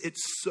because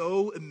it's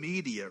so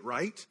immediate,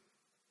 right?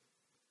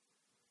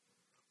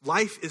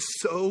 Life is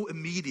so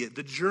immediate.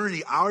 The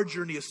journey, our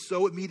journey is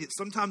so immediate.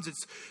 Sometimes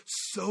it's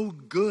so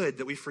good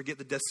that we forget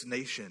the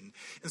destination.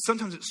 And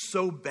sometimes it's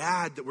so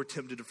bad that we're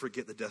tempted to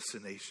forget the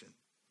destination.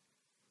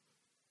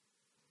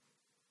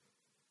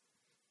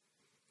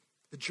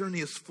 The journey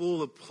is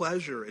full of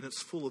pleasure and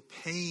it's full of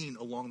pain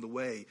along the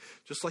way,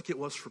 just like it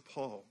was for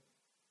Paul.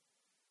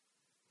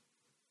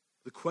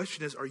 The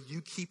question is, are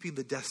you keeping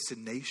the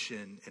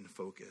destination in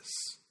focus?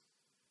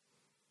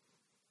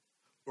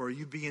 Or are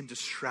you being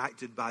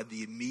distracted by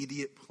the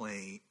immediate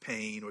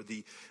pain or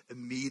the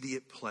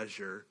immediate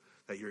pleasure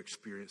that you're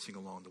experiencing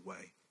along the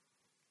way?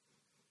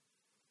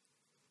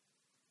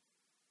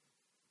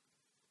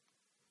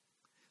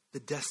 The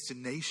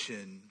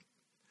destination,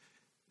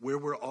 where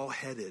we're all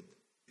headed,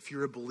 if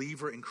you're a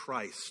believer in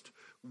Christ,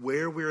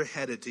 where we're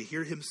headed, to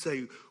hear him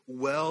say,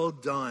 "Well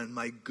done,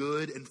 my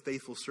good and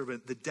faithful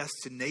servant," the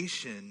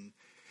destination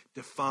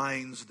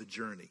defines the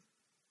journey.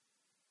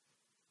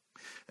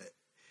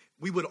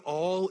 We would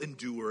all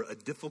endure a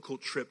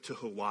difficult trip to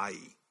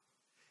Hawaii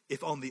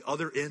if on the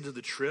other end of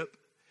the trip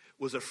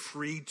was a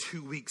free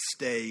 2-week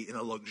stay in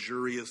a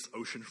luxurious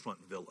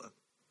oceanfront villa.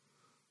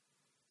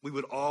 We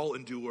would all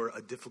endure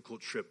a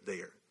difficult trip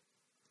there.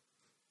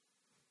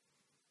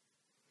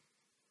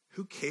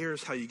 Who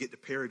cares how you get to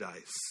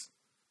paradise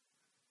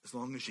as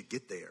long as you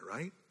get there,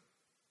 right?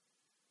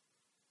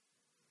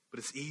 But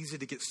it's easy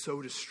to get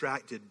so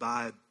distracted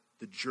by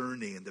the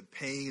journey and the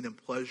pain and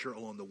pleasure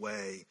along the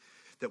way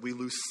that we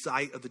lose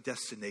sight of the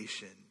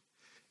destination.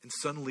 And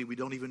suddenly we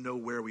don't even know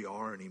where we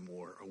are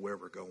anymore or where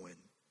we're going.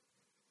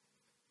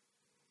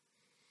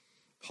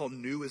 Paul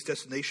knew his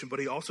destination, but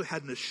he also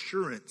had an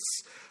assurance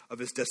of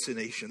his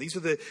destination. These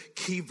are the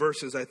key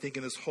verses, I think,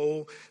 in this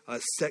whole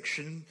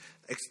section.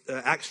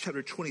 Acts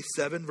chapter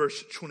 27,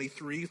 verse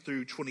 23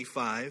 through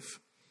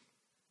 25.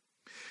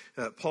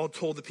 Paul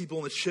told the people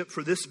on the ship,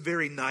 "For this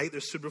very night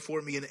there stood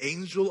before me an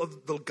angel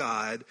of the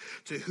God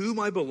to whom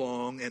I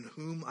belong and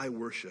whom I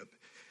worship.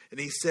 And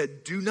he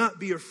said, 'Do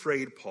not be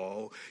afraid,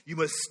 Paul. You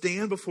must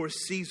stand before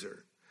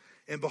Caesar.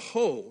 And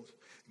behold,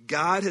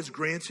 God has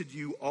granted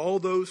you all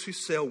those who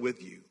sail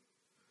with you.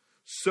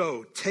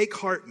 So take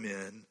heart,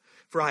 men,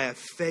 for I have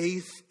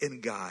faith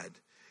in God,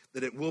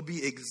 that it will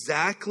be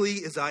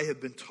exactly as I have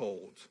been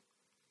told.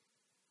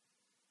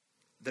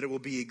 That it will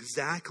be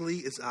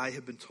exactly as I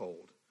have been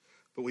told.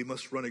 But we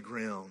must run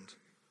aground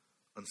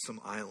on some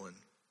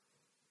island.'"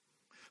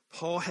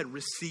 Paul had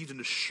received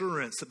an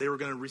assurance that they were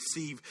going to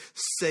receive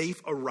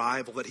safe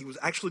arrival, that he was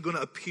actually going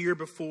to appear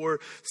before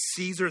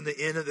Caesar in the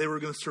end, that they were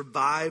going to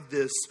survive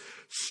this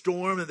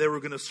storm, that they were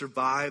going to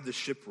survive the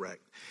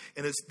shipwreck.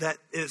 And it's that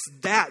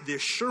the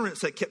assurance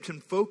that kept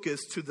him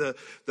focused to the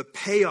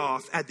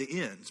payoff at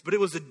the end. But it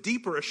was a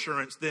deeper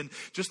assurance than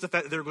just the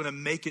fact that they were going to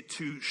make it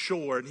to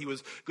shore and he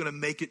was going to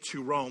make it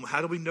to Rome.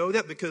 How do we know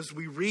that? Because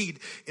we read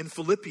in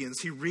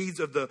Philippians, he reads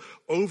of the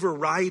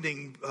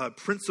overriding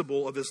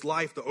principle of his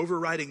life, the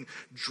overriding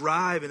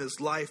drive in his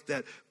life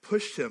that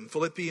pushed him.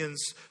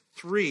 Philippians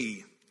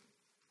 3,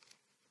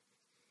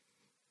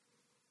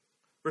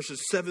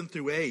 verses 7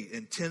 through 8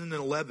 and 10 and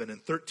 11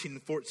 and 13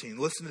 and 14.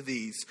 Listen to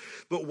these.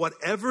 "But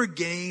whatever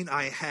gain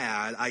I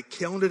had, I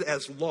counted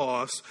as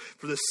loss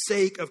for the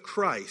sake of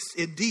Christ.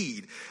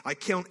 Indeed, I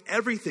count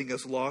everything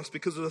as loss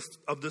because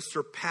of the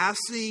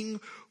surpassing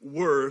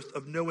worth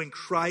of knowing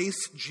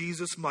Christ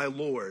Jesus my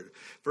Lord.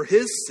 For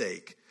his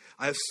sake,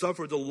 I have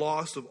suffered the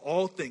loss of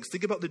all things."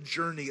 Think about the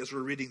journey as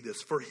we're reading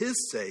this. "For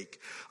his sake,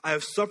 I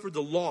have suffered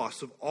the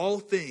loss of all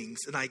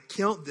things, and I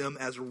count them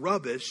as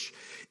rubbish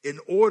in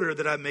order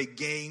that I may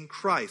gain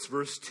Christ."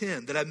 Verse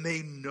 10, "that I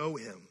may know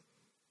him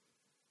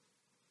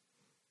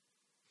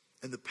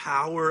and the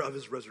power of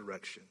his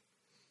resurrection,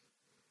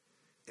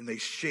 and may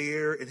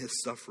share in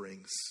his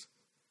sufferings,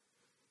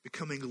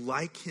 becoming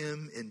like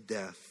him in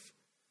death,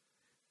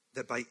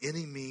 that by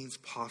any means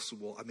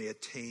possible I may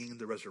attain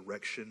the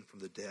resurrection from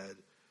the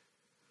dead."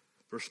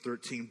 Verse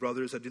 13,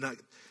 "Brothers, I do not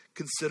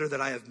consider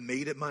that I have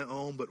made it my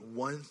own, but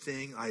one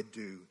thing I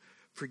do,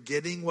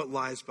 forgetting what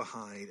lies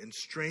behind and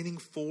straining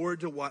forward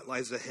to what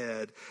lies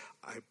ahead,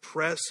 I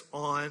press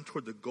on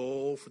toward the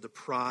goal for the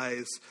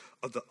prize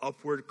of the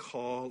upward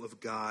call of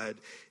God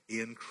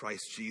in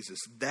Christ Jesus."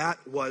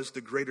 That was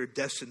the greater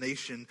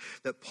destination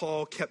that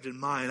Paul kept in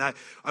mind.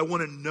 I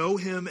want to know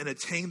him and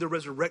attain the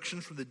resurrection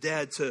from the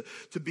dead, to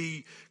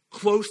be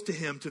close to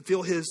him, to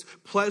feel his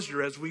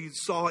pleasure, as we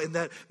saw in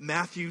that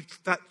Matthew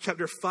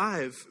chapter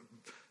 5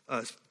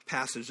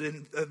 passage.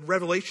 In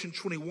Revelation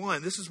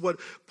 21, this is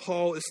what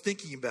Paul is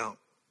thinking about.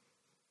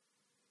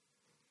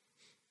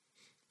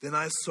 "Then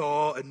I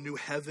saw a new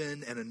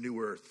heaven and a new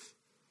earth.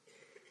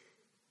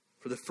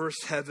 For the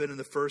first heaven and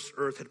the first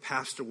earth had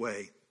passed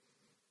away,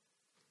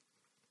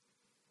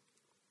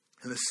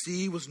 and the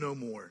sea was no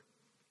more.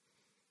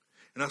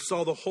 And I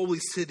saw the holy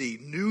city,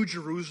 New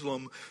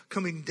Jerusalem,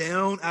 coming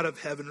down out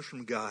of heaven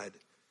from God,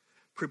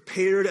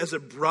 prepared as a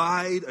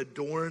bride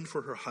adorned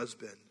for her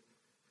husband.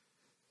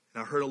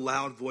 And I heard a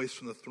loud voice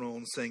from the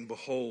throne saying,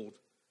 Behold,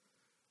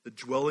 the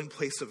dwelling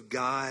place of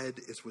God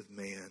is with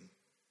man.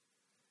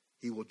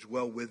 He will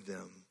dwell with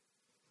them,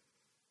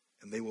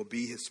 and they will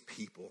be his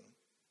people.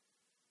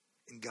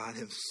 And God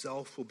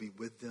himself will be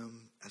with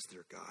them as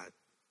their God.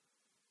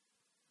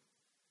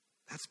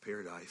 That's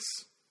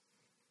paradise.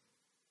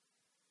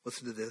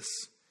 Listen to this.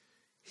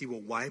 He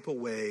will wipe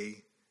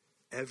away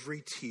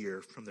every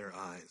tear from their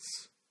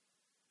eyes,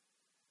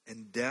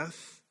 and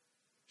death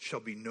shall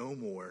be no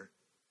more.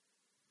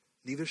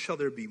 Neither shall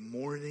there be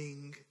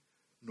mourning,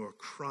 nor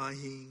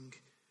crying,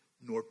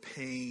 nor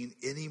pain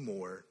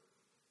anymore,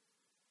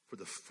 for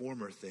the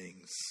former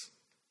things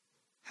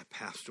have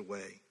passed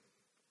away.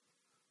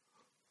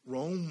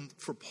 Rome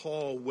for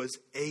Paul was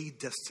a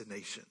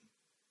destination,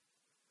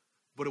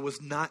 but it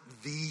was not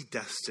the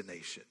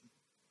destination.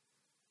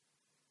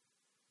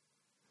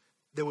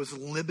 There was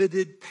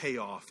limited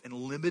payoff and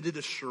limited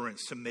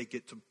assurance to make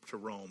it to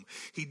Rome.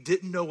 He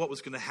didn't know what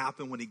was going to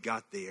happen when he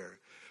got there,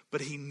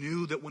 but he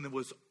knew that when it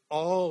was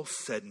all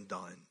said and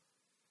done,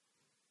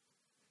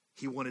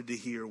 he wanted to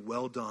hear,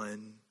 Well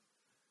done,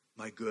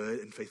 my good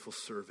and faithful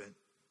servant.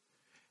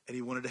 And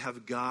he wanted to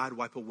have God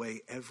wipe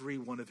away every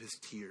one of his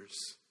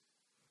tears.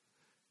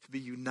 To be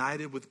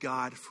united with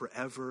God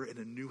forever in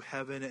a new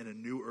heaven and a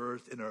new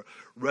earth, in a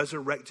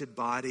resurrected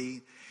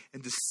body,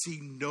 and to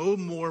see no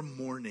more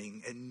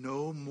mourning and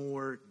no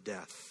more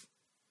death.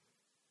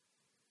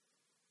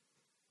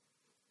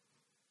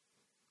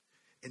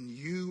 And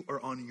you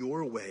are on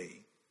your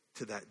way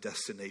to that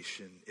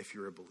destination if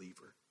you're a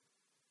believer.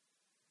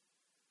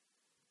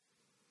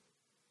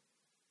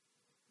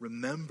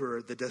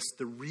 Remember that that's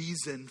the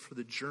reason for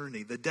the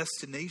journey. The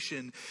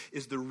destination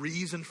is the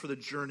reason for the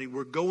journey.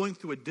 We're going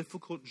through a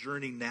difficult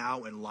journey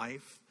now in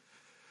life,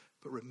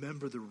 but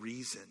remember the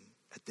reason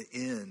at the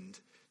end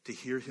to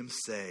hear him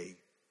say,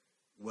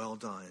 Well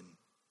done,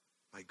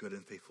 my good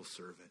and faithful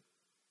servant.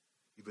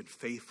 You've been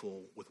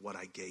faithful with what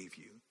I gave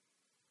you.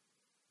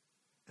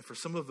 And for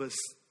some of us,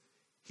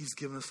 he's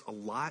given us a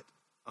lot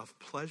of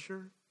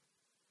pleasure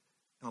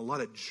and a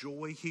lot of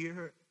joy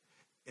here.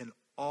 And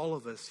all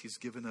of us, he's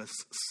given us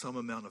some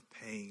amount of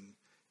pain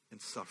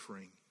and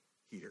suffering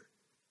here.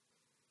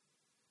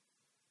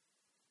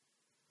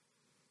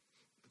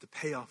 But the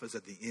payoff is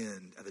at the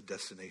end, at the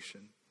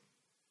destination.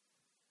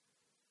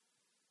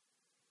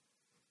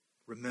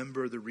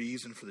 Remember the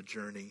reason for the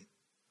journey,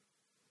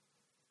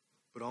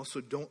 but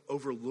also don't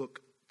overlook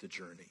the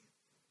journey.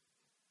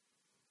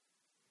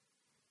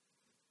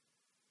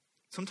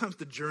 Sometimes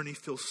the journey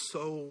feels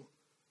so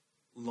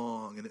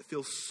long and it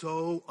feels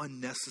so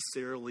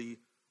unnecessarily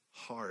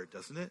hard,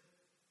 doesn't it?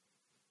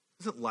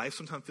 Doesn't life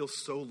sometimes feel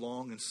so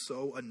long and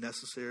so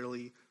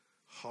unnecessarily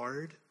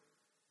hard?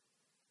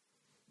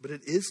 But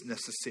it is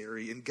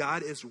necessary, and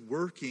God is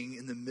working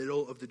in the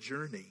middle of the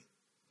journey.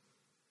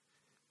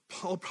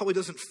 Paul probably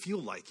doesn't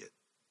feel like it.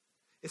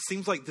 It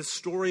seems like the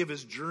story of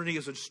his journey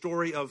is a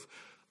story of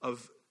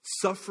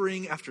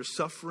suffering after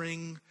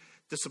suffering,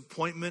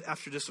 disappointment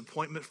after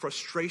disappointment,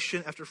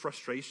 frustration after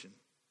frustration.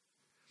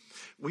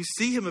 We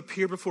see him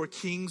appear before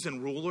kings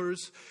and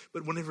rulers,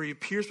 but whenever he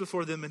appears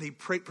before them and he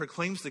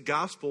proclaims the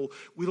gospel,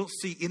 we don't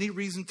see any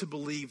reason to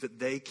believe that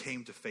they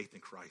came to faith in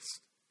Christ.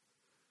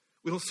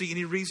 We don't see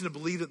any reason to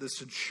believe that the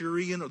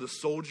centurion or the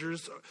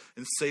soldiers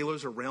and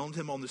sailors around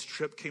him on this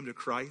trip came to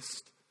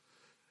Christ.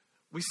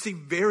 We see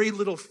very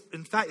little,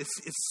 in fact, it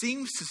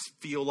seems to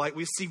feel like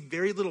we see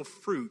very little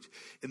fruit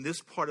in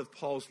this part of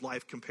Paul's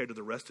life compared to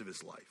the rest of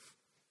his life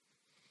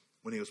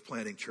when he was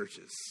planting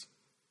churches.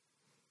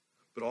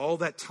 But all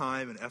that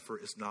time and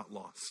effort is not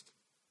lost.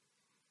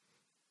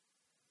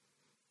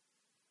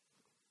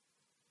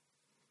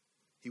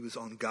 He was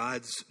on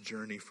God's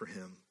journey for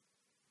him.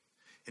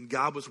 And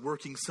God was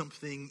working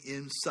something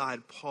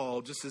inside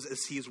Paul, just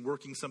as he is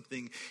working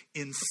something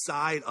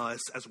inside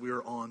us as we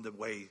are on the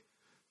way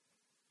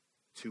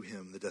to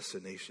him, the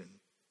destination.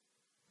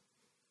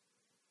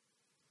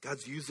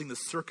 God's using the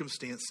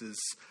circumstances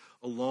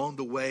along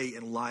the way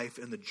in life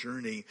and the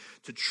journey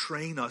to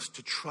train us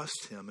to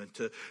trust him and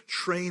to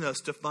train us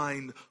to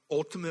find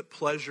ultimate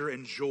pleasure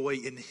and joy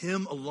in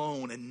him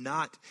alone and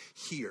not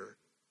here.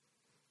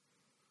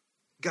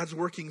 God's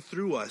working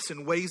through us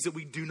in ways that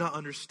we do not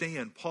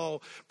understand.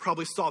 Paul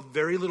probably saw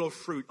very little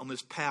fruit on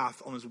this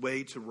path on his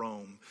way to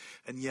Rome.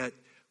 And yet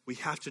we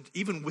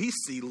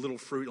see little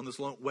fruit on this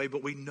long way,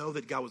 but we know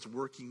that God was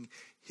working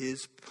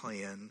his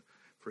plan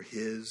for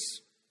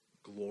his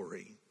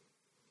glory.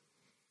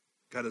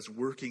 God is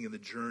working in the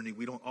journey.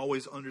 We don't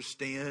always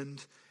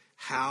understand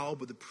how,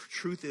 but the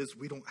truth is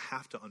we don't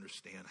have to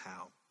understand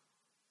how.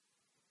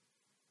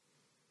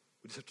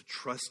 We just have to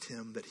trust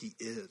him that he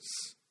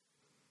is.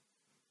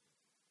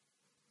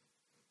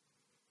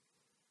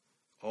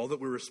 All that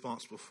we're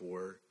responsible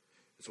for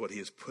is what he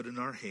has put in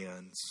our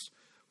hands,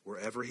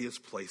 wherever he has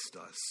placed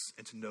us,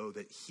 and to know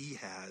that he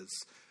has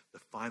the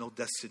final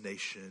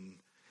destination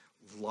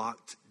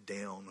locked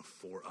down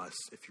for us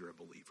if you're a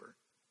believer.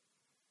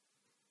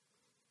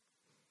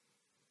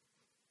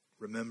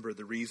 Remember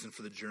the reason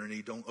for the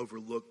journey. Don't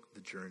overlook the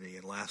journey.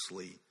 And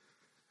lastly,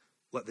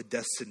 let the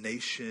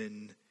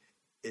destination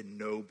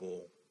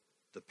ennoble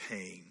the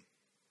pain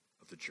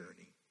of the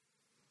journey.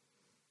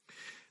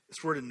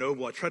 This word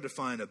ennoble, I tried to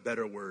find a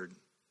better word.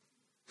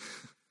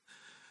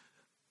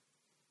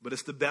 But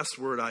it's the best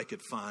word I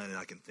could find and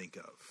I can think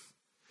of.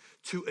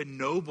 To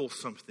ennoble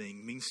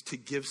something means to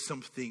give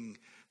something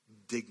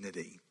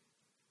dignity.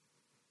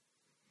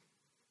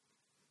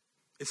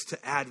 It's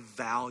to add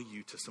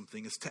value to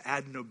something. It's to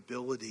add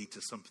nobility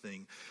to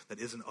something that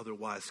isn't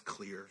otherwise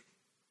clear.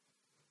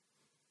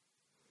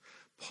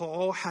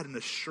 Paul had an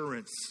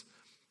assurance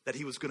that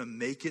he was going to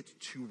make it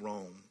to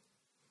Rome.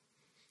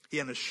 He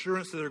had an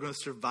assurance that they were going to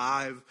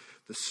survive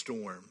the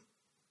storm.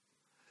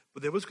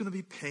 But there was going to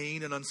be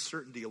pain and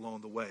uncertainty along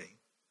the way.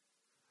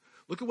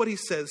 Look at what he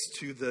says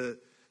to the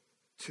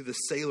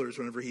sailors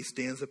whenever he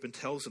stands up and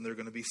tells them they're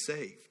going to be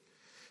saved.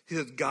 He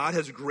says, God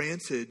has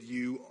granted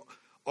you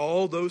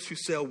all those who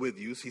sail with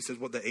you. He says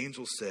what the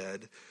angel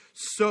said.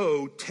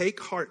 So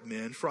take heart,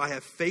 men, for I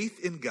have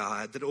faith in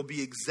God that it will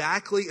be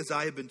exactly as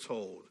I have been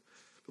told.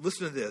 But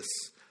listen to this.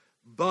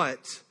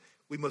 But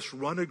we must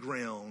run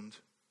aground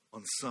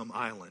on some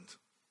island.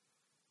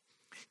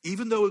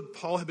 Even though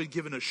Paul had been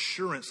given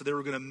assurance that they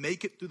were going to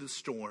make it through the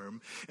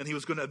storm and he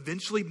was going to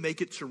eventually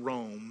make it to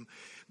Rome,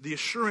 the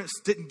assurance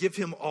didn't give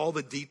him all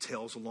the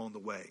details along the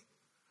way.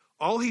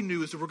 All he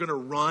knew is that we're going to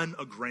run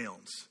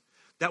aground.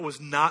 That was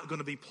not going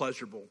to be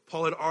pleasurable.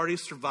 Paul had already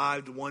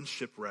survived one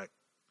shipwreck.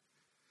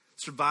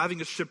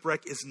 Surviving a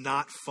shipwreck is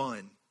not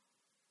fun.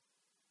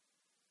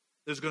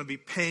 There's going to be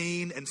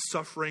pain and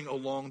suffering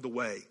along the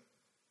way.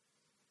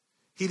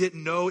 He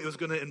didn't know it was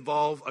going to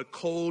involve a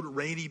cold,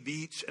 rainy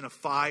beach and a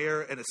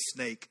fire and a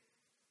snake.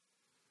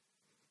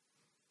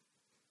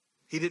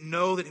 He didn't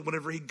know that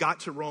whenever he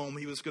got to Rome,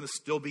 he was going to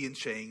still be in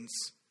chains.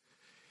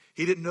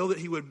 He didn't know that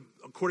he would,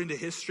 according to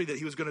history, that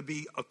he was going to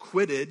be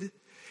acquitted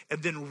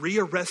and then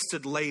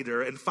rearrested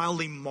later and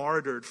finally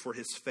martyred for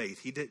his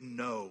faith. He didn't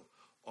know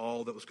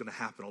all that was going to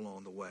happen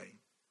along the way.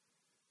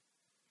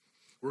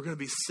 We're going to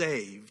be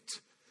saved,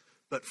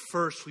 but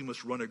first we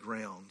must run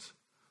aground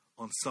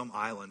on some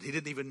island. He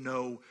didn't even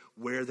know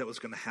where that was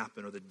going to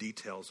happen or the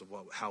details of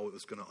how it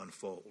was going to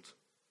unfold.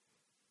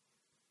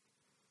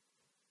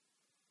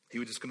 He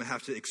was just going to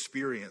have to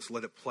experience,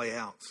 let it play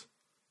out.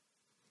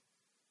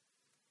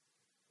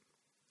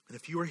 And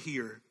if you are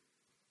here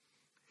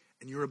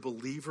and you're a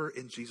believer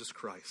in Jesus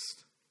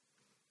Christ,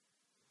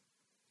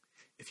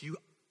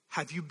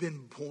 have you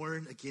been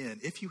born again?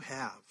 If you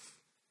have,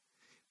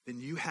 then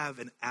you have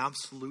an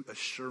absolute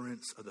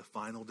assurance of the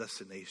final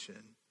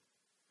destination,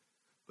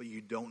 but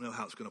you don't know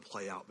how it's going to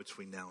play out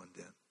between now and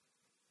then.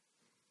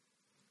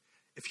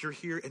 If you're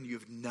here and you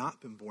have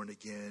not been born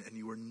again and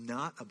you are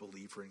not a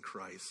believer in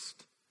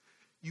Christ,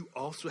 you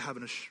also have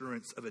an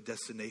assurance of a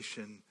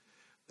destination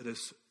that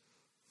is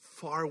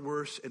far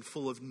worse and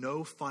full of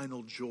no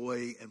final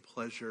joy and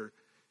pleasure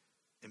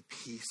and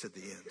peace at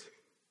the end.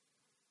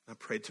 I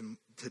prayed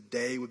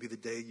today would be the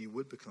day you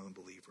would become a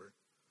believer.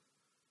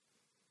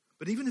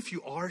 But even if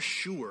you are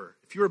sure,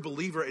 if you're a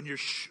believer and you're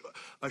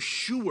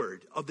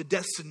assured of the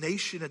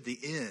destination at the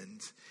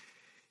end,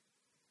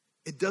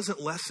 it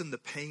doesn't lessen the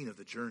pain of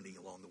the journey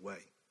along the way.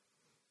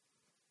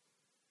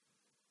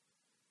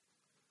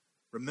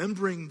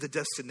 Remembering the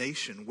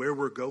destination, where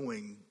we're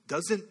going,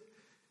 doesn't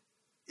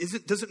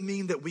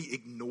mean that we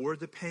ignore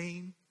the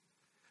pain,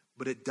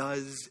 but it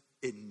does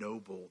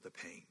ennoble the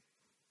pain.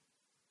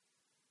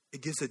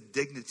 It gives a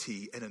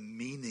dignity and a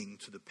meaning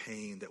to the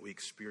pain that we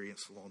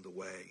experience along the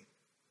way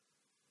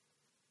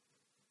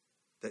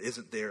that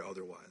isn't there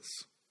otherwise.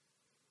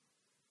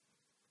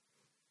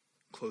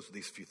 Close with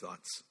these few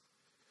thoughts.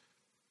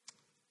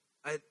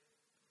 I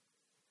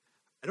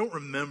don't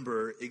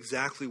remember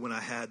exactly when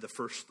I had the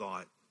first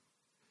thought,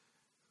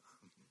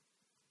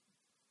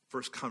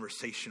 first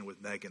conversation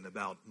with Megan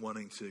about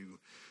wanting to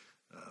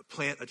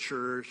plant a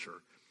church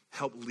or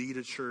help lead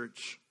a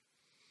church.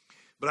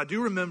 But I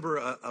do remember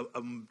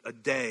a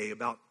day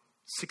about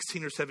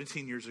 16 or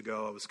 17 years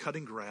ago. I was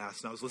cutting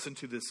grass and I was listening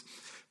to this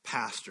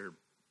pastor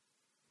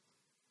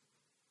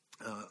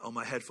on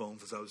my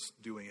headphones as I was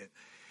doing it.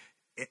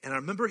 And I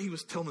remember he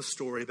was telling a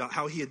story about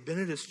how he had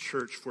been at his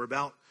church for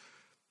about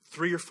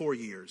 3 or 4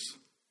 years.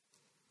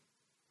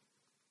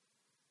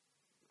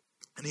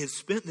 And he had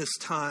spent this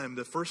time,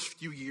 the first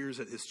few years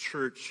at his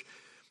church,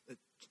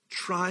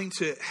 trying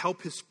to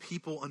help his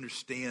people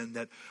understand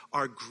that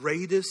our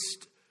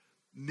greatest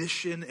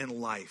mission in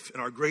life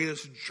and our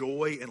greatest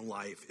joy in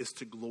life is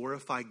to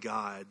glorify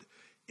God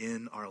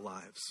in our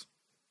lives.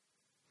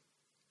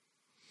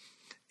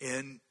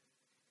 And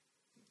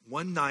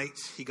one night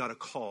he got a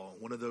call,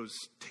 one of those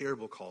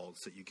terrible calls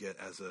that you get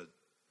as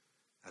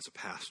a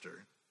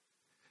pastor.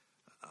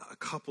 A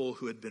couple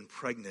who had been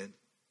pregnant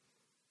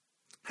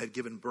had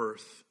given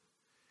birth,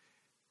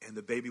 and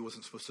the baby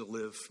wasn't supposed to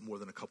live more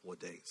than a couple of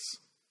days.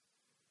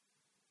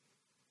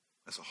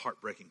 That's a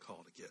heartbreaking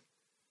call to get.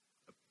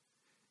 An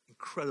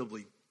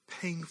incredibly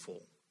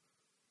painful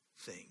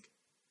thing.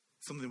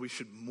 Something we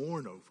should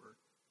mourn over.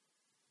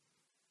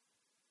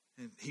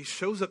 And he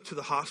shows up to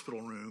the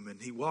hospital room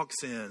and he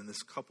walks in and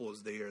this couple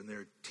is there and there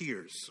are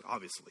tears,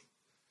 obviously.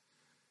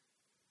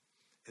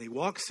 And he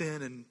walks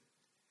in and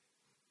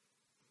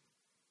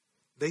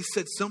they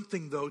said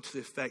something, though, to the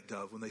effect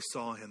of, when they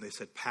saw him, they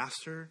said,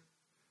 "Pastor,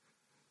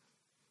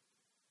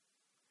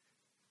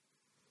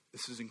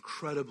 this is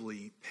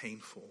incredibly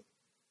painful,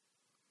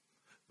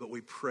 but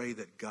we pray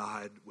that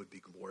God would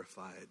be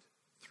glorified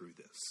through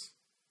this."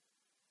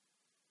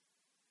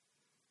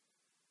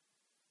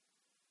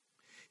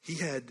 He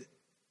had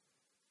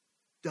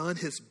done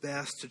his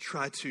best to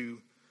try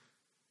to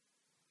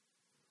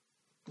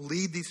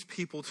lead these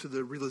people to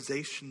the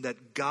realization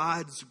that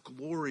God's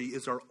glory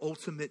is our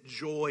ultimate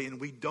joy, and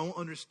we don't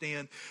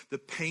understand the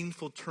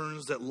painful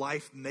turns that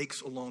life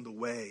makes along the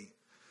way.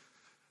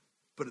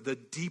 But the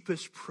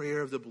deepest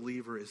prayer of the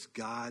believer is,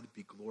 God,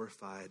 be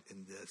glorified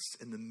in this,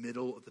 in the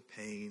middle of the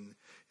pain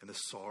and the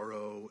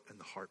sorrow and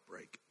the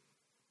heartbreak.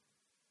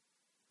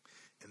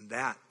 And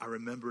that, I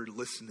remember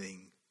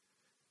listening,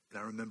 and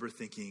I remember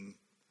thinking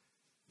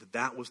that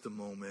that was the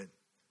moment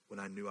when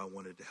I knew I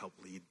wanted to help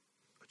lead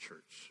a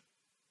church.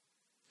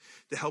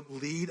 To help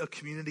lead a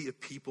community of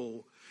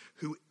people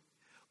who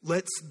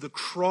lets the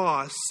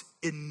cross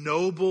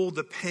ennoble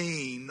the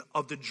pain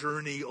of the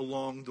journey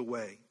along the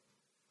way.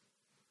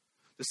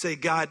 To say,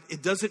 God,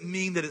 it doesn't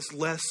mean that it's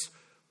less,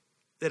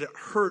 that it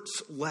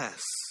hurts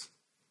less,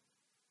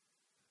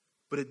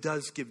 but it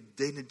does give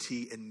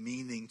dignity and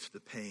meaning to the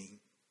pain.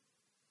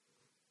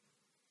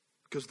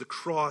 Because the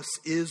cross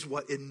is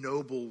what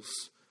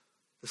ennobles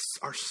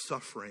our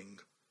suffering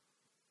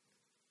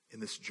in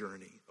this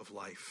journey of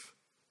life.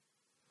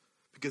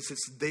 Because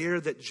it's there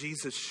that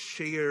Jesus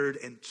shared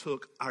and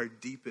took our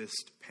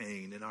deepest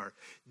pain and our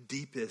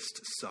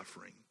deepest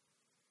suffering.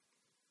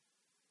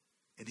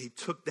 And he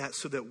took that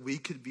so that we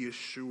could be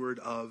assured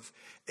of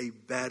a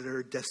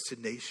better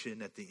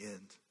destination at the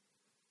end.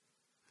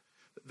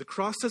 The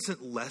cross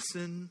doesn't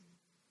lessen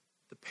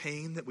the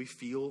pain that we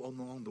feel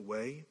along the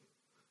way,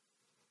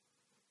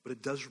 but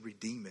it does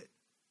redeem it.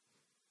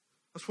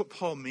 That's what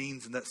Paul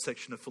means in that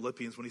section of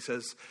Philippians when he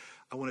says,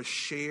 I want to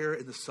share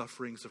in the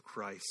sufferings of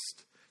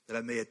Christ, that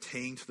I may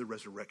attain to the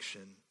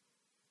resurrection.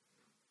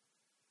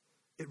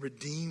 It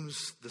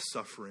redeems the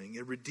suffering.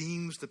 It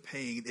redeems the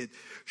pain. It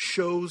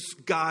shows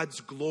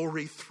God's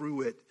glory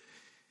through it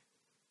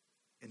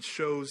and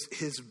shows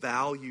his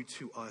value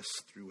to us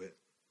through it.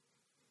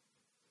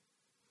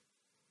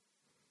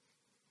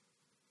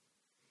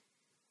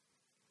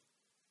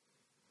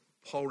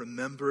 Paul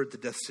remembered the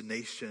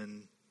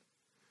destination,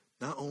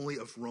 not only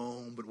of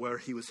Rome, but where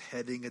he was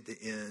heading at the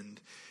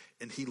end.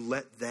 And he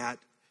let that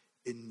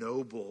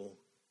ennoble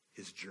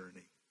his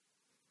journey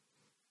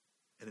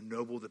and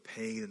ennoble the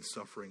pain and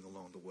suffering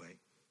along the way.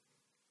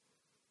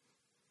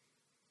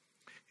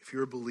 If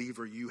you're a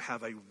believer, you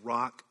have a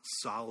rock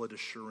solid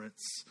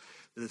assurance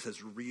that is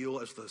as real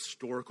as the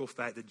historical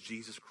fact that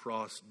Jesus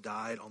Christ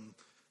died on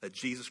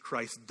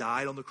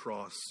the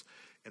cross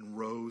and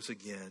rose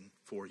again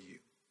for you.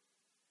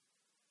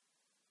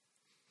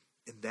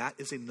 And that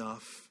is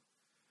enough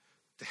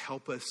to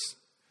help us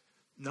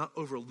not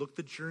overlook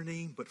the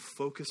journey, but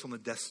focus on the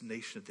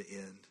destination at the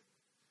end,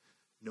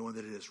 knowing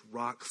that it is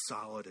rock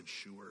solid and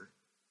sure.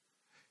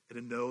 And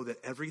to know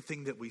that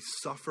everything that we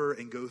suffer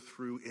and go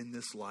through in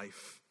this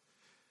life,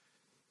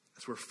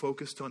 as we're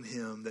focused on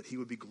him, that he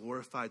would be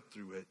glorified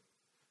through it,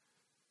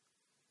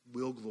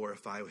 will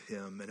glorify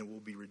him, and it will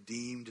be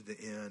redeemed at the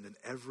end, and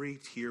every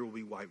tear will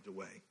be wiped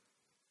away.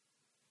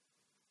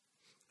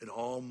 And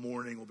all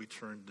mourning will be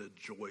turned to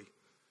joy.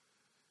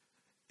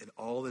 And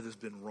all that has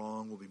been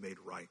wrong will be made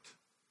right.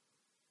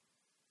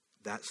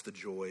 That's the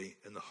joy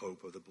and the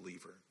hope of the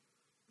believer.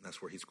 And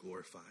that's where he's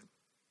glorified.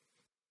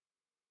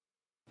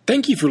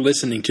 Thank you for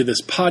listening to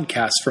this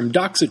podcast from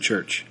Doxa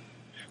Church.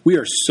 We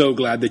are so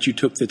glad that you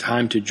took the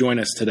time to join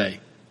us today.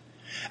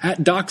 At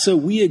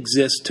Doxa, we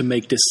exist to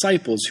make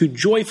disciples who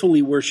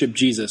joyfully worship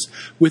Jesus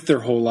with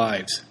their whole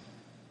lives.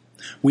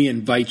 We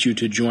invite you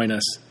to join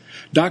us.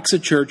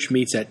 Doxa Church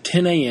meets at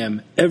 10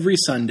 a.m. every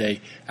Sunday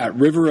at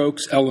River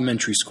Oaks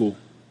Elementary School.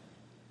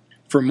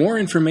 For more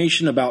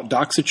information about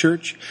Doxa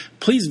Church,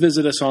 please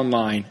visit us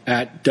online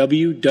at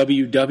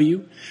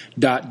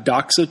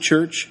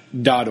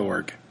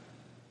www.doxachurch.org.